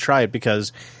willing to try it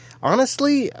because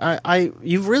honestly,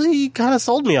 you've really kind of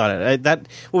sold me on it.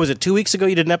 What was it? 2 weeks ago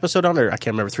you did an episode on it, or I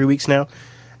can't remember, 3 weeks now,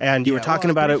 and you were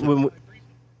talking about it when.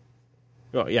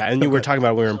 Oh yeah, and you were talking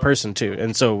about when we were in person too,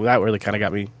 and so that really kind of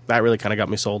got me. That really kind of got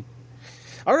me sold.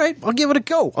 All right, I'll give it a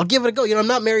go. I'm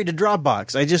not married to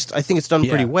Dropbox. I think it's done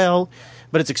pretty well,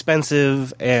 but it's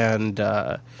expensive, and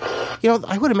I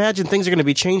would imagine things are going to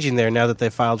be changing there now that they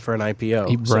filed for an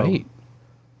IPO. Right. So.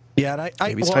 Yeah,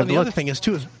 and the other thing is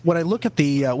too is when I look at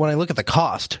the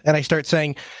cost, and I start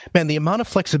saying, man, the amount of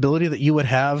flexibility that you would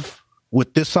have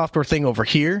with this software thing over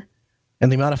here.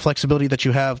 And the amount of flexibility that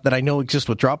you have that I know exists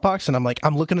with Dropbox, and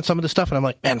I'm looking at some of this stuff, and I'm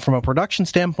like, man, from a production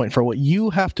standpoint, for what you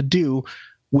have to do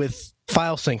with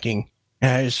file syncing,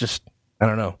 it's just, I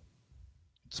don't know,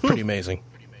 it's pretty amazing.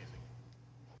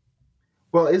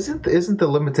 Well, isn't the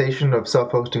limitation of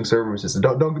self-hosting services?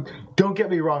 Don't get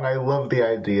me wrong. I love the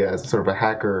idea as sort of a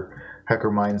hacker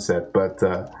mindset, but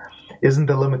isn't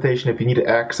the limitation if you need to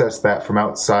access that from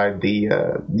outside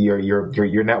the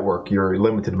your network, you're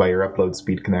limited by your upload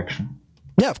speed connection?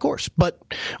 Yeah, of course. But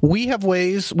we have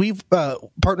ways. We've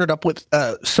partnered up with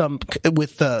some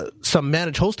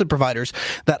managed hosted providers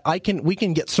that we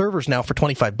can get servers now for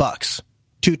 $25,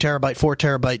 2 terabyte, 4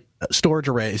 terabyte storage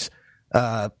arrays,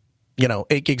 8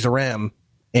 gigs of RAM,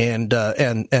 and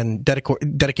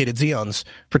dedicated Xeons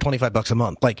for $25 a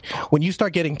month. Like when you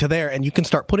start getting to there and you can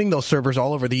start putting those servers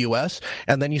all over the US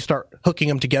and then you start hooking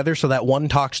them together so that one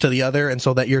talks to the other and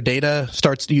so that your data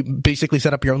starts, you basically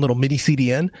set up your own little mini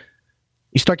CDN.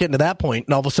 You start getting to that point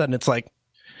and all of a sudden it's like,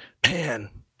 man,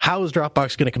 how is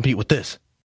Dropbox going to compete with this?